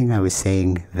everything I was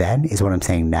saying then is what I'm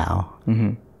saying now.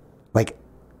 Like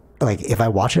if I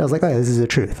watch it, I was like, oh, this is the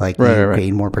truth. Like, you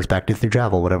gain more perspective through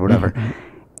travel, whatever.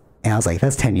 And I was like,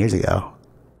 that's 10 years ago.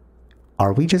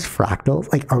 Are we just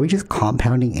fractals? Like, are we just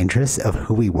compounding interests of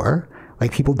who we were?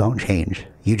 Like, people don't change.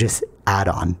 You just add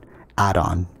on.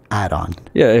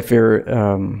 Yeah, if you're...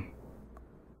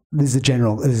 This is a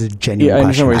genuine question. I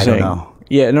understand what you're saying. Don't know.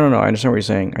 Yeah, no. I understand what you're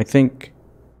saying. I think,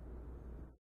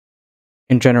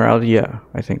 in generality, yeah,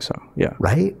 I think so. Yeah.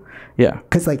 Right? Yeah.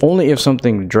 Because like only if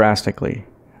something drastically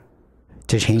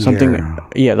to change something,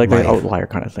 your like life. an outlier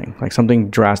kind of thing. Like something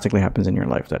drastically happens in your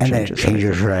life that changes. Changes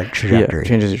your trajectory. Yeah,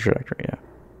 changes your trajectory. Yeah.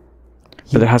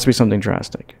 But there has to be something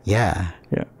drastic. Yeah.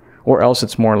 Or else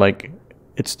it's more like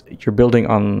you're building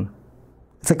on.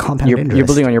 It's like compound interest. You're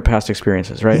building on your past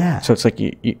experiences, right? Yeah. So it's like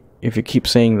if you keep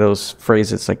saying those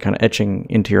phrases, it's like kind of etching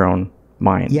into your own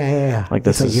mind. Yeah. Like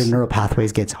this it's like your neural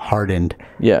pathways gets hardened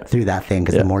through that thing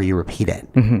because the more you repeat it.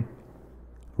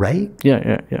 Right?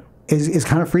 Yeah. It's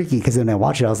kind of freaky because when I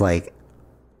watch it, I was like,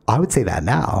 I would say that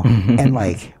now. And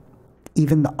like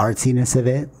even the artsiness of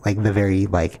it, like the very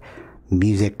like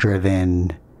music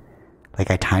driven, like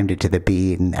I timed it to the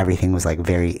beat and everything was like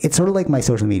it's sort of like my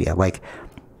social media. Like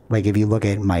if you look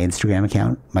at my Instagram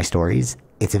account, my stories,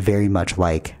 it's very much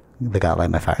like the God Light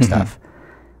My Fire stuff.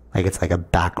 Like it's like a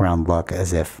background look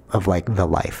as if of like the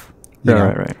life. You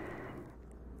know? Right.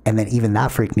 And then even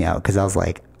that freaked me out because I was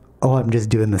like, oh, I'm just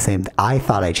doing the same. I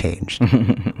thought I changed.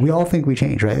 We all think we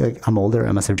changed, right? Like I'm older,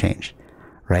 I must have changed,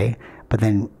 right? But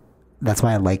then that's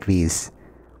why I like these,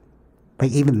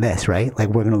 like even this, right? Like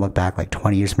we're going to look back like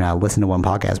 20 years from now, listen to one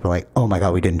podcast, we're like, oh my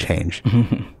God, we didn't change.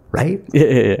 Right? Yeah.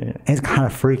 And it's kind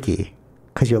of freaky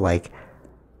because you're like,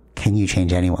 can you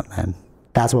change anyone then?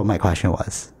 That's what my question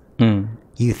was.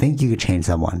 You think you could change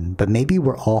someone, but maybe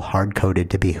we're all hard-coded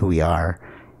to be who we are.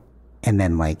 And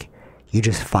then like, you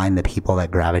just find the people that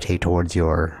gravitate towards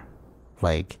your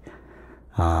like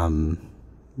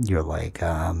your like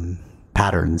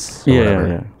patterns or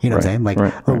whatever. You know what I'm saying?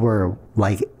 Like we're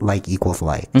like equals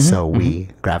like, so we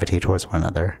gravitate towards one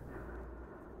another.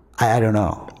 I don't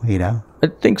know, you know? I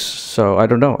think so. I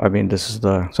don't know. I mean, this is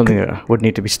something that would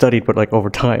need to be studied, but like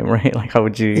over time, right? Like how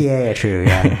would you... Yeah, true,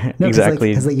 yeah. No, exactly.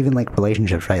 Because like, even like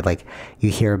relationships, right? Like you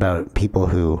hear about people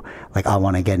who like, I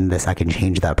want to get in this, I can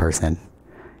change that person.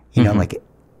 You know, like...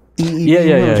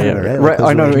 Yeah. Right.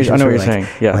 I know what you're saying.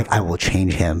 Yeah. Like I will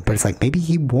change him, but it's like maybe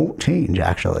he won't change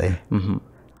actually.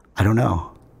 I don't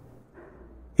know.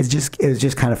 It was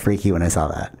just kind of freaky when I saw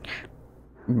that.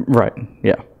 Right.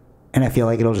 Yeah. And I feel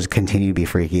like it'll just continue to be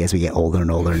freaky as we get older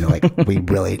and older. And like, we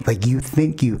really, like,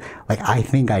 I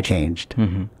think I changed.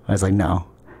 I was like, no.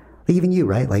 Like, even you,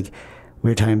 right? Like, we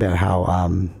were talking about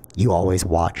how you always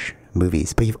watch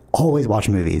movies, but you've always watched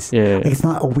movies. Yeah. Like, it's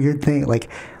not a weird thing.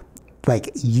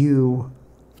 Like you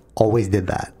always did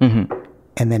that.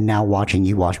 And then now watching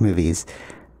you watch movies,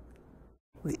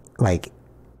 like,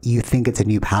 you think it's a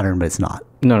new pattern, but it's not.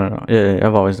 No. Yeah,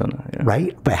 I've always done that. Yeah.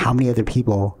 Right? But how many other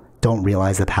people don't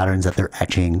realize the patterns that they're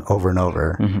etching over and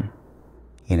over?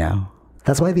 You know?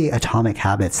 That's why the atomic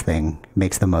habits thing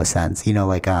makes the most sense. You know,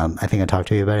 like, I think I talked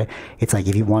to you about it. It's like,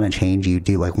 if you want to change, you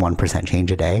do like 1%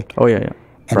 change a day. Oh, yeah.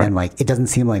 And then like, it doesn't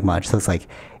seem like much. So it's like,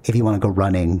 if you want to go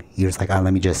running, you're just like, oh,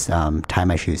 let me just tie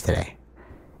my shoes today.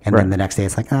 And then the next day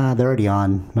it's like, they're already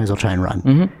on. Might as well try and run.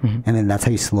 And then that's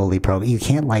how you slowly program. You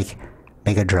can't like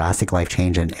make a drastic life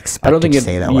change and expect it to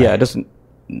stay that way. Yeah,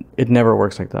 it never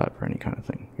works like that for any kind of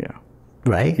thing. Yeah.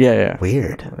 Right? Yeah.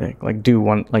 Weird. Like do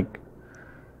one, like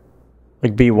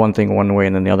be one thing one way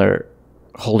and then the other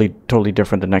totally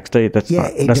different the next day. That's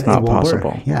not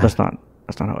possible. Yeah. That's not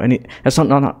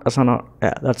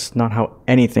how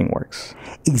anything works.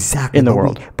 Exactly. In the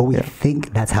world. But we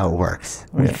think that's how it works.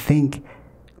 We think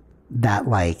that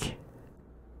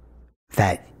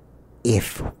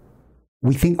if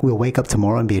we think we'll wake up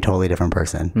tomorrow and be a totally different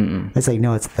person. It's like,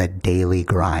 no, it's the daily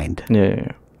grind.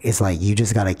 Yeah. It's like, you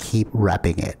just got to keep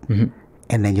repping it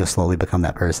and then you'll slowly become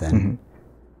that person.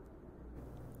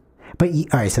 But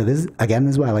all right, so this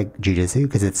is why I like jiu-jitsu,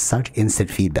 because it's such instant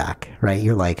feedback, right?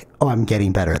 You're like, oh, I'm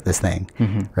getting better at this thing,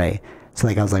 right? So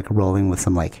like, I was like rolling with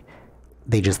some, like,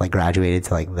 they just like graduated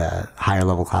to like the higher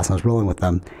level class, and I was rolling with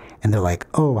them, and they're like,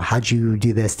 oh, how'd you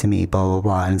do this to me, blah, blah,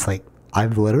 blah. And it's like,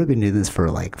 I've literally been doing this for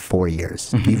like 4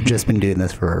 years. You've just been doing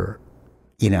this for,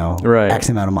 you know, X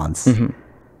amount of months.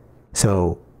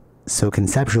 So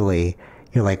conceptually,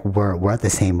 you're like, we're at the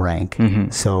same rank.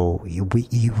 So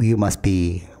you must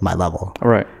be my level.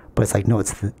 Right. But it's like, no,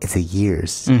 it's a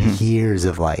years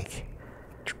of like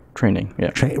training.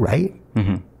 Yeah. Right.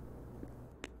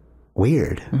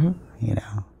 Weird. You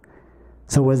know.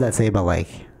 So what does that say about like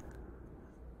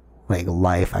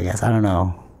life? I guess I don't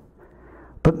know.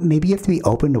 But maybe you have to be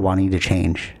open to wanting to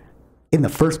change in the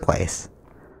first place.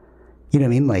 You know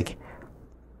what I mean? Like,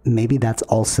 maybe that's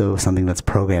also something that's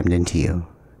programmed into you,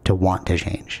 to want to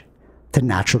change, to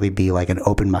naturally be like an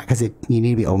open mind, because you need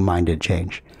to be open-minded to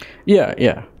change.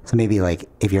 Yeah. So maybe like,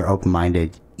 if you're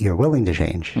open-minded, you're willing to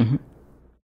change.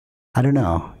 I don't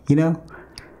know, you know?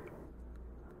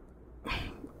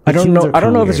 I don't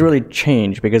know if it's really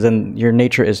change, because then your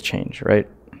nature is change, right?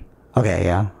 Okay,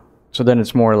 yeah. So then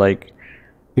it's more like,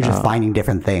 you're just finding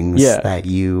different things that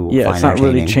you find it's not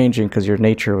really changing, because your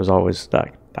nature was always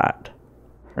that,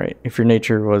 right? If your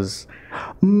nature was...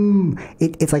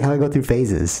 it's like how I go through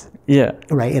phases. Yeah.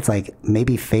 Right? It's like,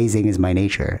 maybe phasing is my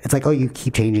nature. It's like, oh, you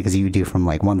keep changing because you do from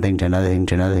like one thing to another thing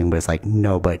to another thing, but it's like,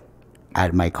 no, but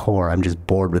at my core, I'm just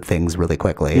bored with things really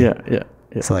quickly. Yeah.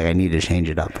 So like, I need to change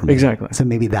it up for me. Exactly. So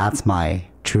maybe that's my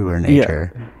truer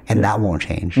nature, and that won't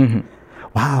change.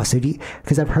 Wow. So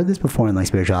because I've heard this before in like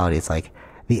spirituality, it's like,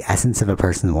 the essence of a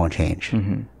person won't change.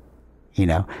 You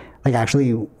know, like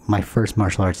actually my first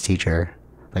martial arts teacher,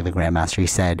 like the Grandmaster, he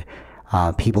said,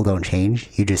 people don't change.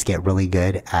 You just get really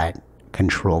good at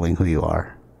controlling who you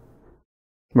are.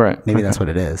 Right. Maybe that's what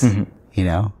it is, you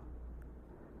know?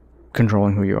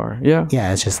 Controlling who you are. Yeah.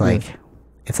 Yeah. It's just like,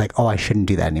 it's like, oh, I shouldn't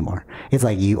do that anymore. It's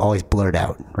like, you always blurt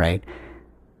out, right?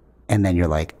 And then you're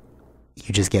like,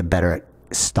 you just get better at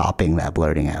stopping that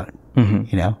blurting out, you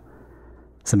know?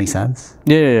 Does that make sense?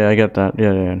 Yeah, I get that.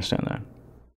 Yeah, I understand that.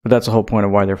 But that's the whole point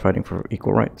of why they're fighting for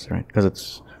equal rights, right? Because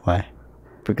it's... Why?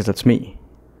 Because that's me.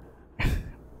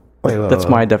 Wait,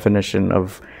 my definition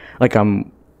of... Like,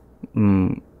 I'm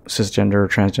cisgender,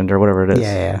 transgender, whatever it is.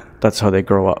 Yeah. That's how they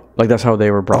grow up. Like, that's how they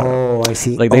were brought up. Oh, I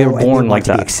see. Like, they were born like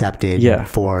that. To be accepted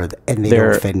and they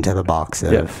don't fit into the box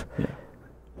of... Yeah.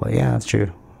 Well, yeah, that's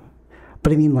true.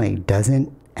 But I mean, like,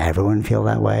 doesn't everyone feel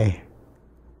that way?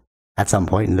 at some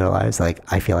point in their lives, like,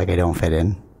 I feel like I don't fit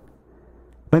in.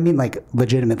 But I mean, like,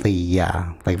 legitimately,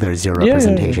 yeah. Like, there's zero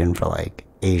representation for, like,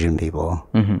 Asian people.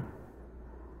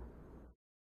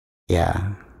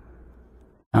 Yeah.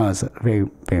 Oh, it's very,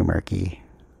 very murky.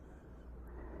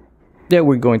 Yeah,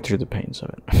 we're going through the pains of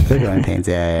it. We're going pains,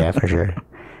 yeah, for sure.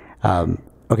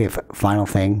 Okay, final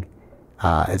thing.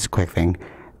 It's a quick thing.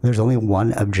 There's only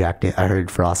one objective. I heard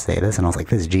Frost say this, and I was like,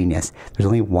 this is genius. There's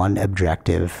only one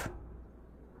objective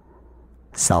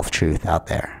self-truth out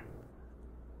there,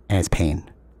 and it's pain.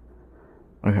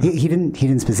 Okay. He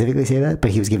didn't specifically say that,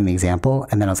 but he was giving the example,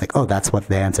 and then I was like, oh, that's what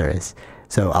the answer is.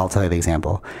 So I'll tell you the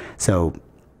example. So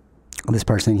this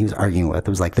person he was arguing with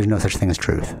was like, there's no such thing as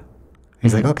truth.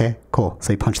 He's like, okay, cool.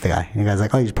 So he punched the guy, and the guy's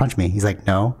like, oh, you just punched me. He's like,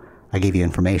 no, I gave you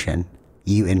information.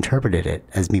 You interpreted it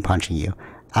as me punching you.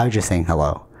 I was just saying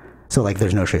hello. So, like,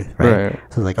 there's no truth, right?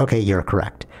 So, like, okay, you're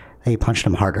correct. Then he punched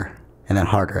him harder, and then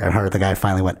harder, and harder. The guy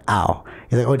finally went, ow.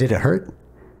 He's like, oh, did it hurt?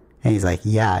 And he's like,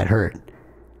 yeah, it hurt.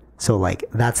 So, like,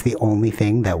 that's the only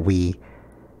thing that we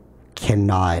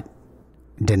cannot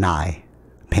deny,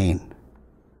 pain.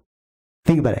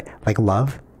 Think about it. Like,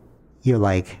 love, you're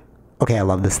like, okay, I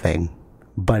love this thing,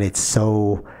 but it's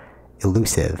so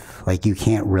elusive. Like, you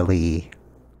can't really,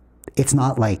 it's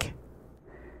not like,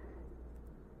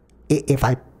 if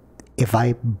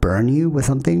I burn you with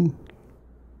something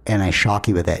and I shock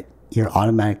you with it, your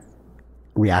automatic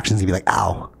reaction is gonna be like,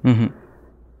 ow.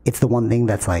 It's the one thing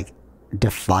that's like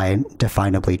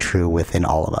definably true within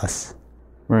all of us.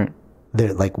 Right.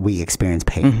 Like, we experience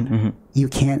pain. You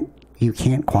can't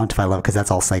quantify love because that's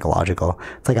all psychological.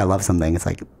 It's like, I love something. It's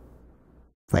like,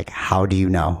 how do you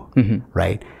know?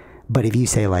 Right. But if you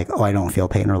say like, oh, I don't feel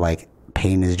pain, or like,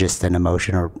 pain is just an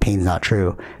emotion, or pain's not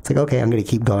true, it's like, okay, I'm going to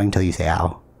keep going until you say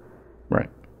ow.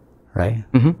 Right?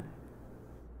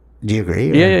 Do you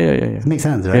agree? Yeah. It makes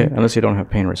sense, right? Yeah, unless you don't have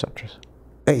pain receptors.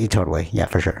 Totally. Yeah,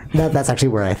 for sure. That's actually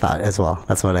where I thought as well.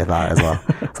 That's what I thought as well.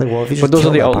 It's like, well, if you just but those are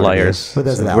the outliers. We're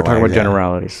talking about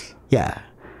generalities. Yeah.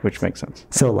 Which makes sense.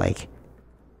 So, like,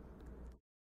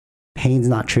 pain's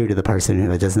not true to the person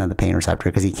who doesn't have the pain receptor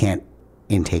because he can't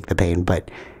intake the pain, but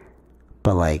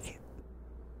like,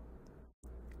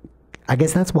 I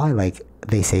guess that's why, like,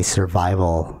 they say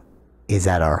survival is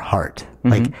at our heart.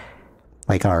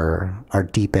 Like our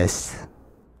deepest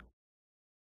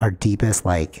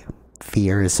like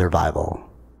fear is survival.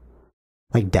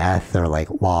 Like death or like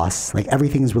loss, like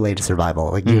everything is related to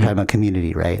survival. Like you're talking about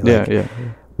community, right? Like, yeah.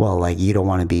 Well, like, you don't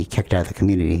want to be kicked out of the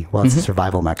community. Well, it's a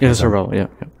survival mechanism. Yeah, survival, yeah.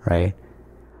 Right?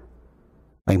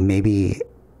 Like, maybe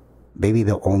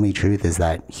the only truth is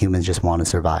that humans just want to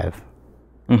survive.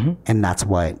 And that's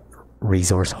what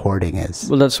resource hoarding is.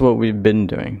 Well, that's what we've been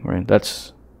doing, right?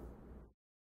 That's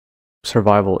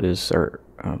survival is our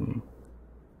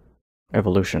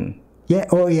evolution. Yeah.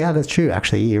 Oh, yeah. That's true.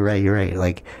 Actually, you're right.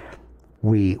 Like,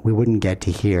 we wouldn't get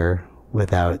to here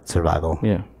without survival.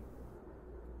 Yeah.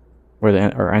 We're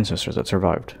our ancestors that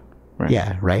survived. Right.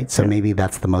 Yeah. Right. So maybe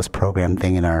that's the most programmed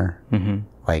thing in our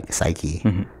like psyche,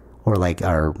 or like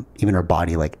even our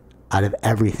body. Like, out of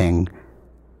everything,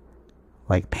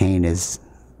 like, pain is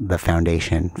the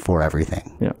foundation for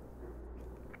everything. Yeah.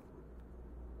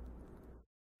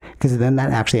 Because then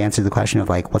that actually answers the question of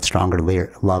like, what's stronger,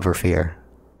 love or fear?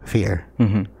 Fear.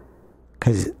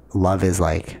 Because love is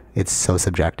like, it's so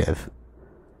subjective.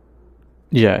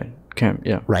 Yeah.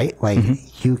 Right? Like,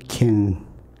 you can,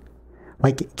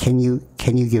 like, can you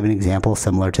give an example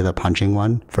similar to the punching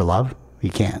one for love? You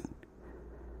can't.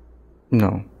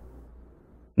 No,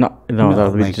 that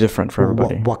would be like, different for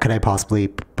everybody. What could I possibly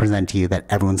present to you that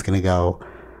everyone's going to go,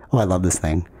 oh, I love this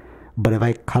thing. But if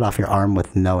I cut off your arm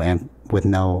with no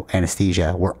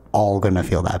anesthesia, we're all going to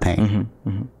feel that pain.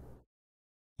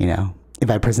 You know,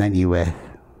 if I present you with,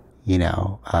 you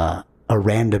know, a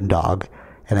random dog,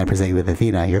 and I present you with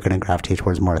Athena, you're going to gravitate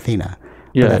towards more Athena.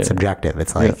 But that's subjective.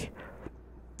 It's like,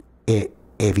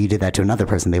 if you did that to another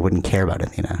person, they wouldn't care about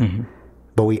Athena.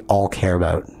 But we all care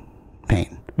about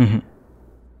pain.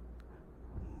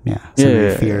 Yeah.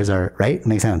 So fears are, right?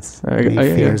 Makes sense.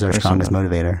 Fears are our strongest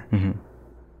motivator.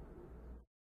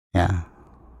 Yeah.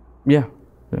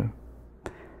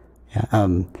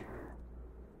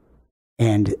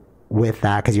 And with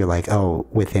that, because you're like, oh,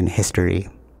 within history,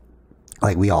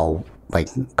 like, we all like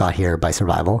got here by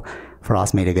survival.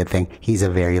 Frost made a good thing. He's a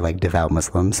very like devout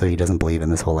Muslim, so he doesn't believe in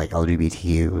this whole like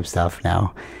LGBTQ stuff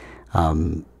now,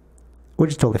 which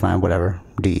is totally fine. Whatever,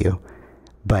 do you?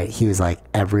 But he was like,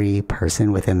 every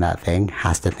person within that thing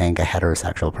has to thank a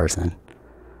heterosexual person,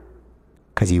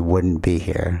 because you wouldn't be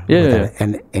here.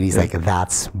 And he's like,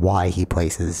 that's why he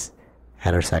places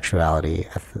heterosexuality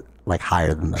like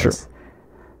higher than those.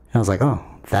 And I was like, oh,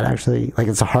 that actually, like,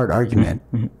 it's a hard argument,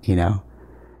 you know?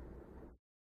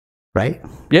 Right?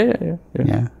 Yeah.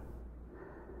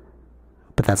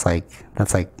 But that's like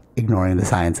ignoring the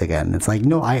science again. It's like,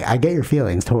 no, I get your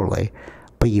feelings totally,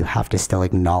 but you have to still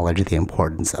acknowledge the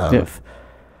importance of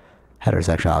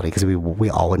heterosexuality, because we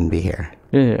all wouldn't be here.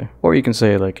 Yeah. Or you can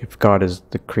say, like, if God is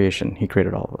the creation, he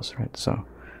created all of us, right? So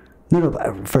no,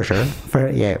 for sure.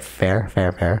 Fair.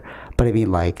 But I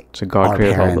mean, like, so God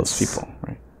created all those people,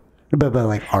 right? But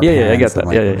like our parents, I get that. And,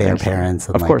 like, their parents,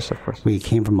 and, of course. We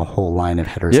came from a whole line of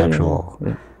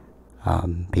heterosexual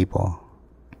people.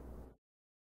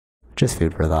 Just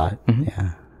food for thought.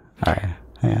 Yeah. All right.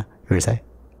 Yeah. You were to say?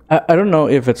 I don't know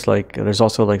if it's like there's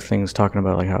also like things talking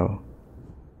about like how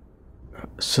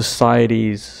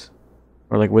societies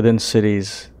or like within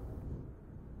cities,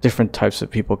 different types of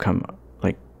people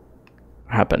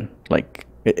happen. Like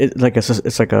it's like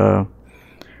a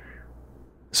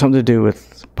something to do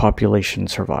with population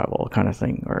survival kind of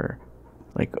thing, or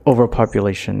like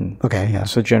overpopulation. Okay. Yeah.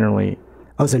 So generally.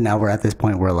 Oh, so now we're at this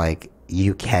point where like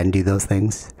you can do those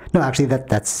things. No, actually,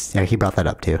 that's he brought that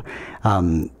up too.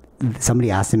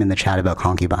 Somebody asked him in the chat about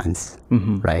concubines,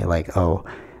 right? Like,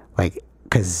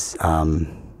 because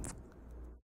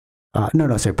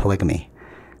sorry, polygamy.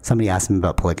 Somebody asked him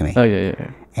about polygamy. Oh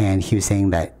yeah. And he was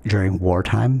saying that during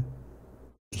wartime,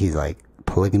 he's like,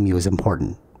 polygamy was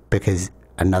important because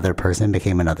another person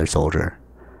became another soldier,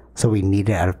 so we need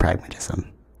it out of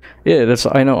pragmatism. Yeah,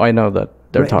 I know that.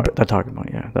 They're talking about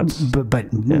that's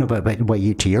but what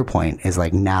you, to your point, is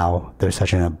like now there's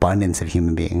such an abundance of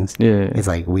human beings. It's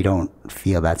like we don't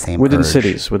feel that same within urge.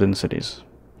 cities.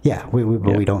 Yeah,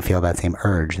 we don't feel that same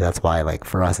urge. That's why, like,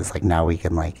 for us, it's like now we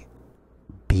can like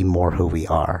be more who we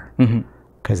are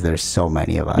because there's so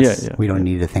many of us. We don't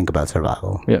need to think about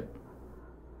survival. Yeah.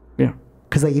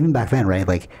 Because like even back then, right?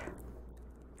 Like,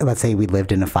 let's say we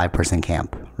lived in a 5-person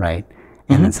camp, right?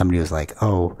 And then somebody was like,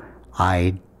 "Oh,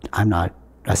 I'm not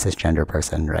a cisgender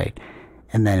person," right?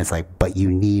 And then it's like, but you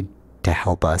need to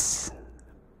help us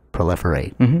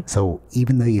proliferate. So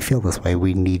even though you feel this way,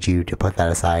 we need you to put that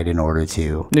aside in order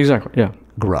to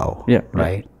grow.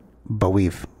 Right.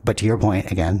 But to your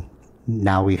point again,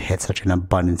 now we've hit such an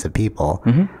abundance of people,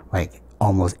 like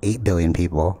almost 8 billion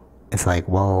people. It's like,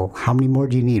 well, how many more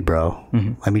do you need, bro?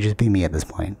 Let me just be me at this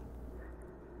point.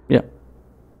 Yeah.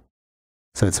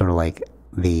 So it's sort of like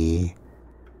the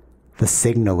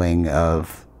signaling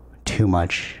of too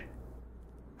much,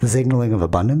 the signaling of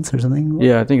abundance or something.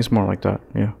 Yeah, I think it's more like that.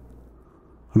 Yeah.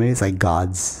 I mean, it's like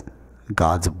God's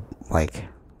like,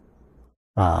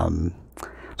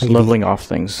 leveling off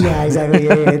things. Yeah, exactly.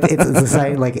 It's a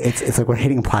sign, like it's like we're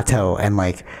hitting a plateau, and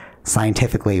like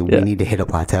scientifically we need to hit a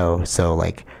plateau. So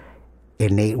like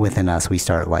innate within us, we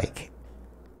start like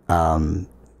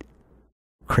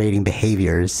creating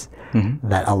behaviors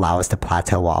that allow us to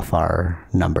plateau off our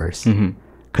numbers,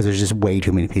 because there's just way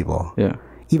too many people. Yeah.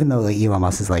 Even though like Elon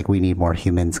Musk is like, we need more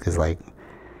humans, because like,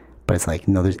 but it's like,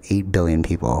 no, there's 8 billion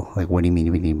people. Like, what do you mean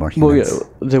we need more humans?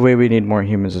 Well, the way we need more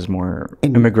humans is more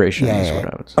immigration. Is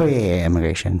what I would say. Oh yeah,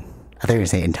 immigration. I thought you were going to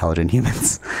say intelligent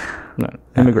humans. No,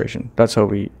 immigration. That's how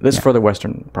this is for the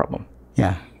Western problem.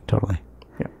 Yeah, totally.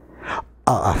 Yeah.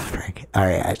 Oh, Frank. All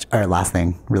right. Last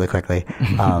thing, really quickly,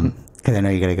 because I know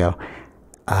you got to go.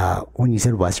 When you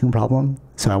said Western problem,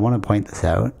 so I want to point this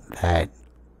out, that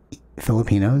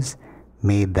Filipinos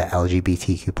made the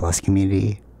LGBTQ plus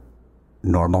community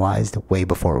normalized way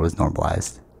before it was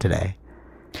normalized today.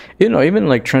 You know, even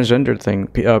like transgender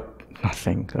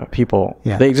people,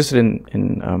 they existed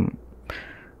in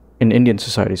Indian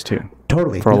societies too.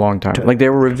 Totally. For a long time. Like they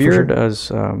were revered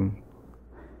as,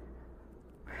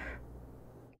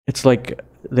 it's like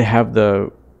they have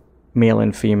the male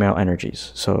and female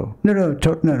energies. So no,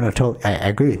 totally. I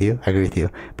agree with you.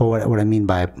 But what I mean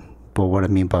by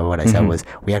what I said was,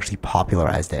 we actually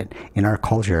popularized it in our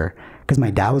culture, because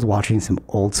my dad was watching some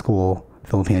old school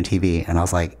Filipino TV, and I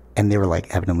was like, and they were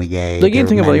like evidently gay. Like you can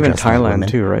think about even Thailand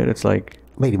too, right? It's like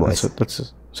ladyboys.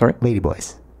 That's sorry,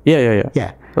 ladyboys. Yeah.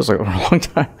 That was like a long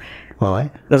time. Well,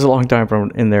 what? That's a long time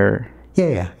from in their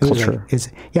culture.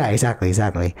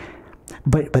 Exactly.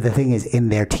 But the thing is, in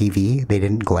their TV, they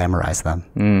didn't glamorize them.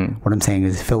 What I'm saying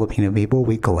is, Filipino people,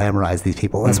 we glamorize these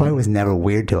people. That's why it was never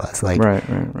weird to us. Like,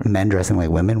 right. men dressing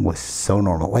like women was so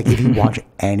normal. Like, if you watch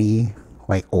any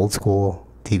like old school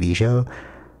TV show,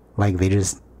 like they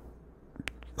just,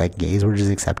 like, gays were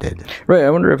just accepted. Right. I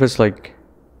wonder if it's like,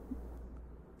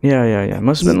 yeah. It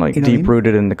must have been like deep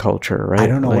rooted in the culture, right? I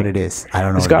don't know what it is.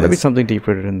 It's got to be something deep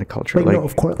rooted in the culture. Like, no,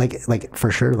 of course, like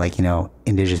for sure, like, you know,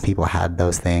 indigenous people had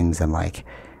those things, and like,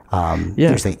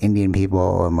 There's like Indian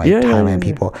people and like Thailand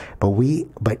people,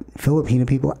 but Filipino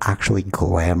people actually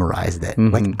glamorized it,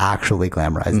 like actually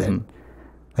glamorized it.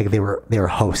 Like they were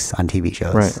hosts on TV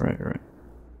shows, right,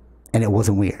 and it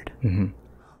wasn't weird.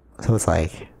 So it's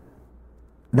like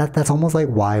that's almost like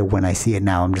why when I see it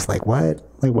now, I'm just like, what?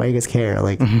 Like, why do you guys care?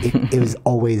 Like, it was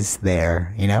always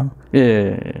there, you know?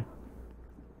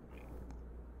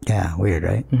 Yeah, weird,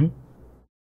 right?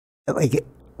 Like,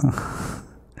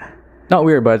 not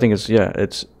weird, but I think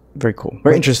it's very cool,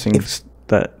 very interesting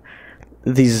that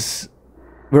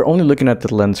we're only looking at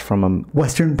the lens from a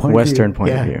Western point of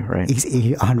view, right?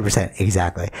 100%,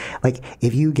 exactly. Like,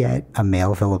 if you get a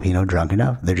male Filipino drunk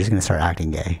enough, they're just gonna start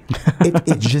acting gay.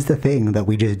 It's just a thing that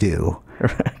we just do.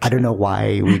 Right. I don't know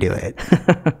why we do it.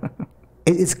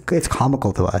 It's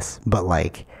comical to us, but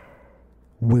like,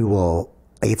 we will.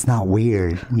 Like, it's not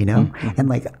weird, you know. And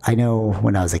like, I know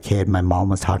when I was a kid, my mom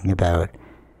was talking about.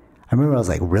 I remember I was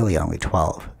like really only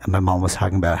 12, and my mom was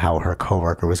talking about how her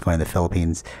coworker was going to the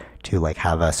Philippines to like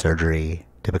have a surgery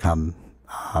to become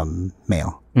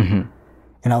male. And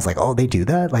I was like, oh, they do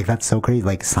that? Like, that's so crazy.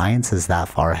 Like, science is that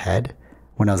far ahead.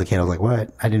 When I was a kid, I was like,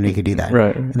 what? I didn't know you could do that.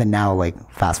 Right. And then now, like,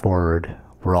 fast forward,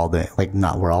 we're all doing, like,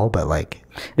 not we're all, but like,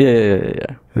 yeah.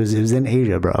 It was in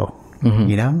Asia, bro.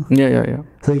 You know? Yeah.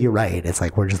 So you're right. It's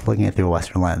like we're just looking at it through a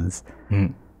Western lens.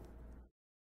 But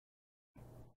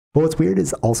what's weird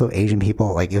is also Asian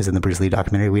people, like it was in the Bruce Lee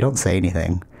documentary, we don't say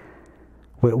anything.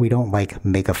 We don't like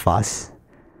make a fuss.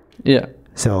 Yeah.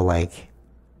 So like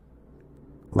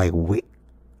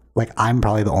I'm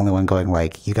probably the only one going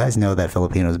like, you guys know that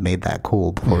Filipinos made that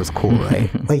cool before it was cool,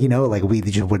 right? Like, you know, like we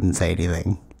just wouldn't say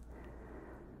anything.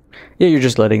 Yeah, you're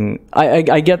just letting.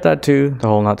 I get that too. The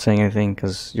whole not saying anything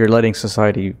because you're letting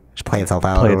society just play itself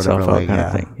out, kind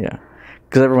of thing. Yeah,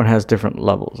 because everyone has different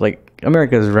levels. Like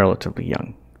America is relatively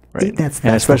young, right? That's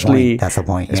especially that's the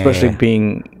point. Especially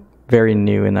being very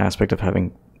new in the aspect of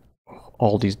having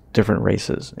all these different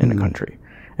races in the country,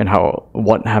 and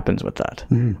what happens with that,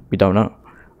 we don't know,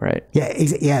 right? Yeah,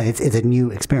 it's a new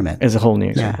experiment. It's a whole new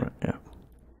experiment. Yeah.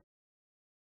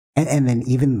 And then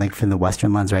even like from the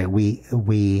Western lens, right?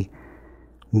 We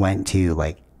went to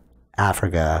like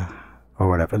Africa or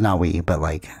whatever. Not we, but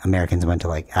like Americans went to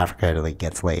like Africa to like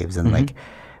get slaves, and like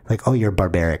oh, you're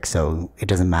barbaric, so it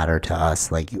doesn't matter to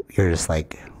us. Like you're just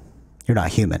like you're not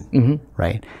human,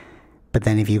 right? But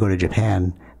then if you go to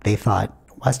Japan, they thought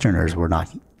Westerners were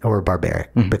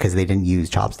barbaric because they didn't use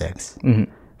chopsticks.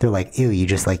 They're like, ew, you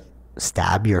just like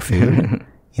stab your food.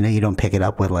 You know, you don't pick it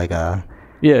up with like a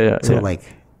So like.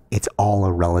 It's all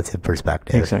a relative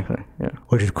perspective. Exactly. Yeah.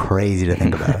 Which is crazy to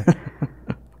think about.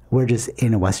 We're just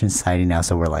in a Western society now,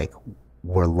 so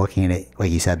we're looking at it,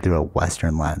 like you said, through a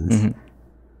Western lens.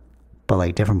 But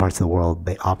like different parts of the world,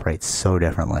 they operate so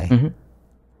differently.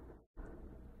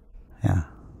 Yeah.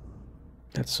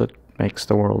 That's what makes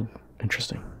the world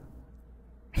interesting.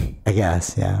 I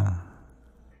guess, yeah.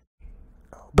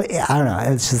 But yeah, I don't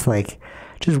know. It's just like,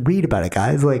 just read about it,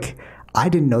 guys. Like, I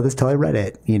didn't know this till I read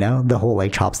it, you know, the whole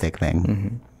like chopstick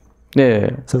thing. Yeah.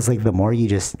 So it's like the more you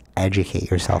just educate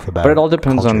yourself about it. But it all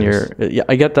depends on your,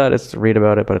 I get that it's read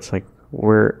about it, but it's like,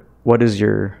 what is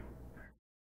your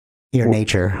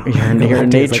nature? Your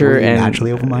nature like, and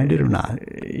naturally open-minded or not?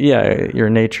 Yeah, your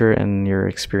nature and your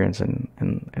experience in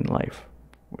life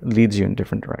leads you in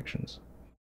different directions.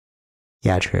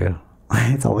 Yeah, true.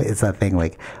 It's that thing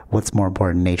like, what's more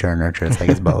important, nature or nurture? It's like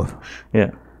it's both.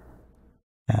 Yeah.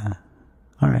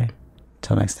 All right.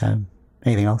 Till next time.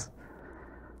 Anything else?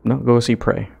 No, go see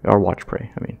Prey or watch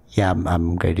Prey. I mean. Yeah,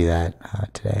 I'm going to do that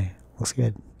today. Looks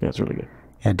good. Yeah, it's really good.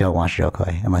 Yeah, don't watch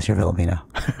Jokoi unless you're Filipino.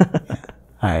 Yeah.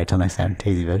 All right. Till next time.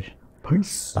 Take it easy, bitch.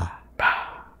 Peace. Bye.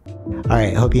 All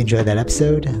right. Hope you enjoyed that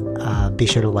episode. Be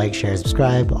sure to like, share,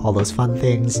 subscribe, all those fun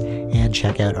things, and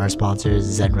check out our sponsors: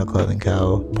 Zenro Clothing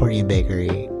Co., Portian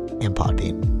Bakery, and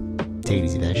Podbean. Take it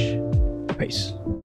easy, bitch. Peace.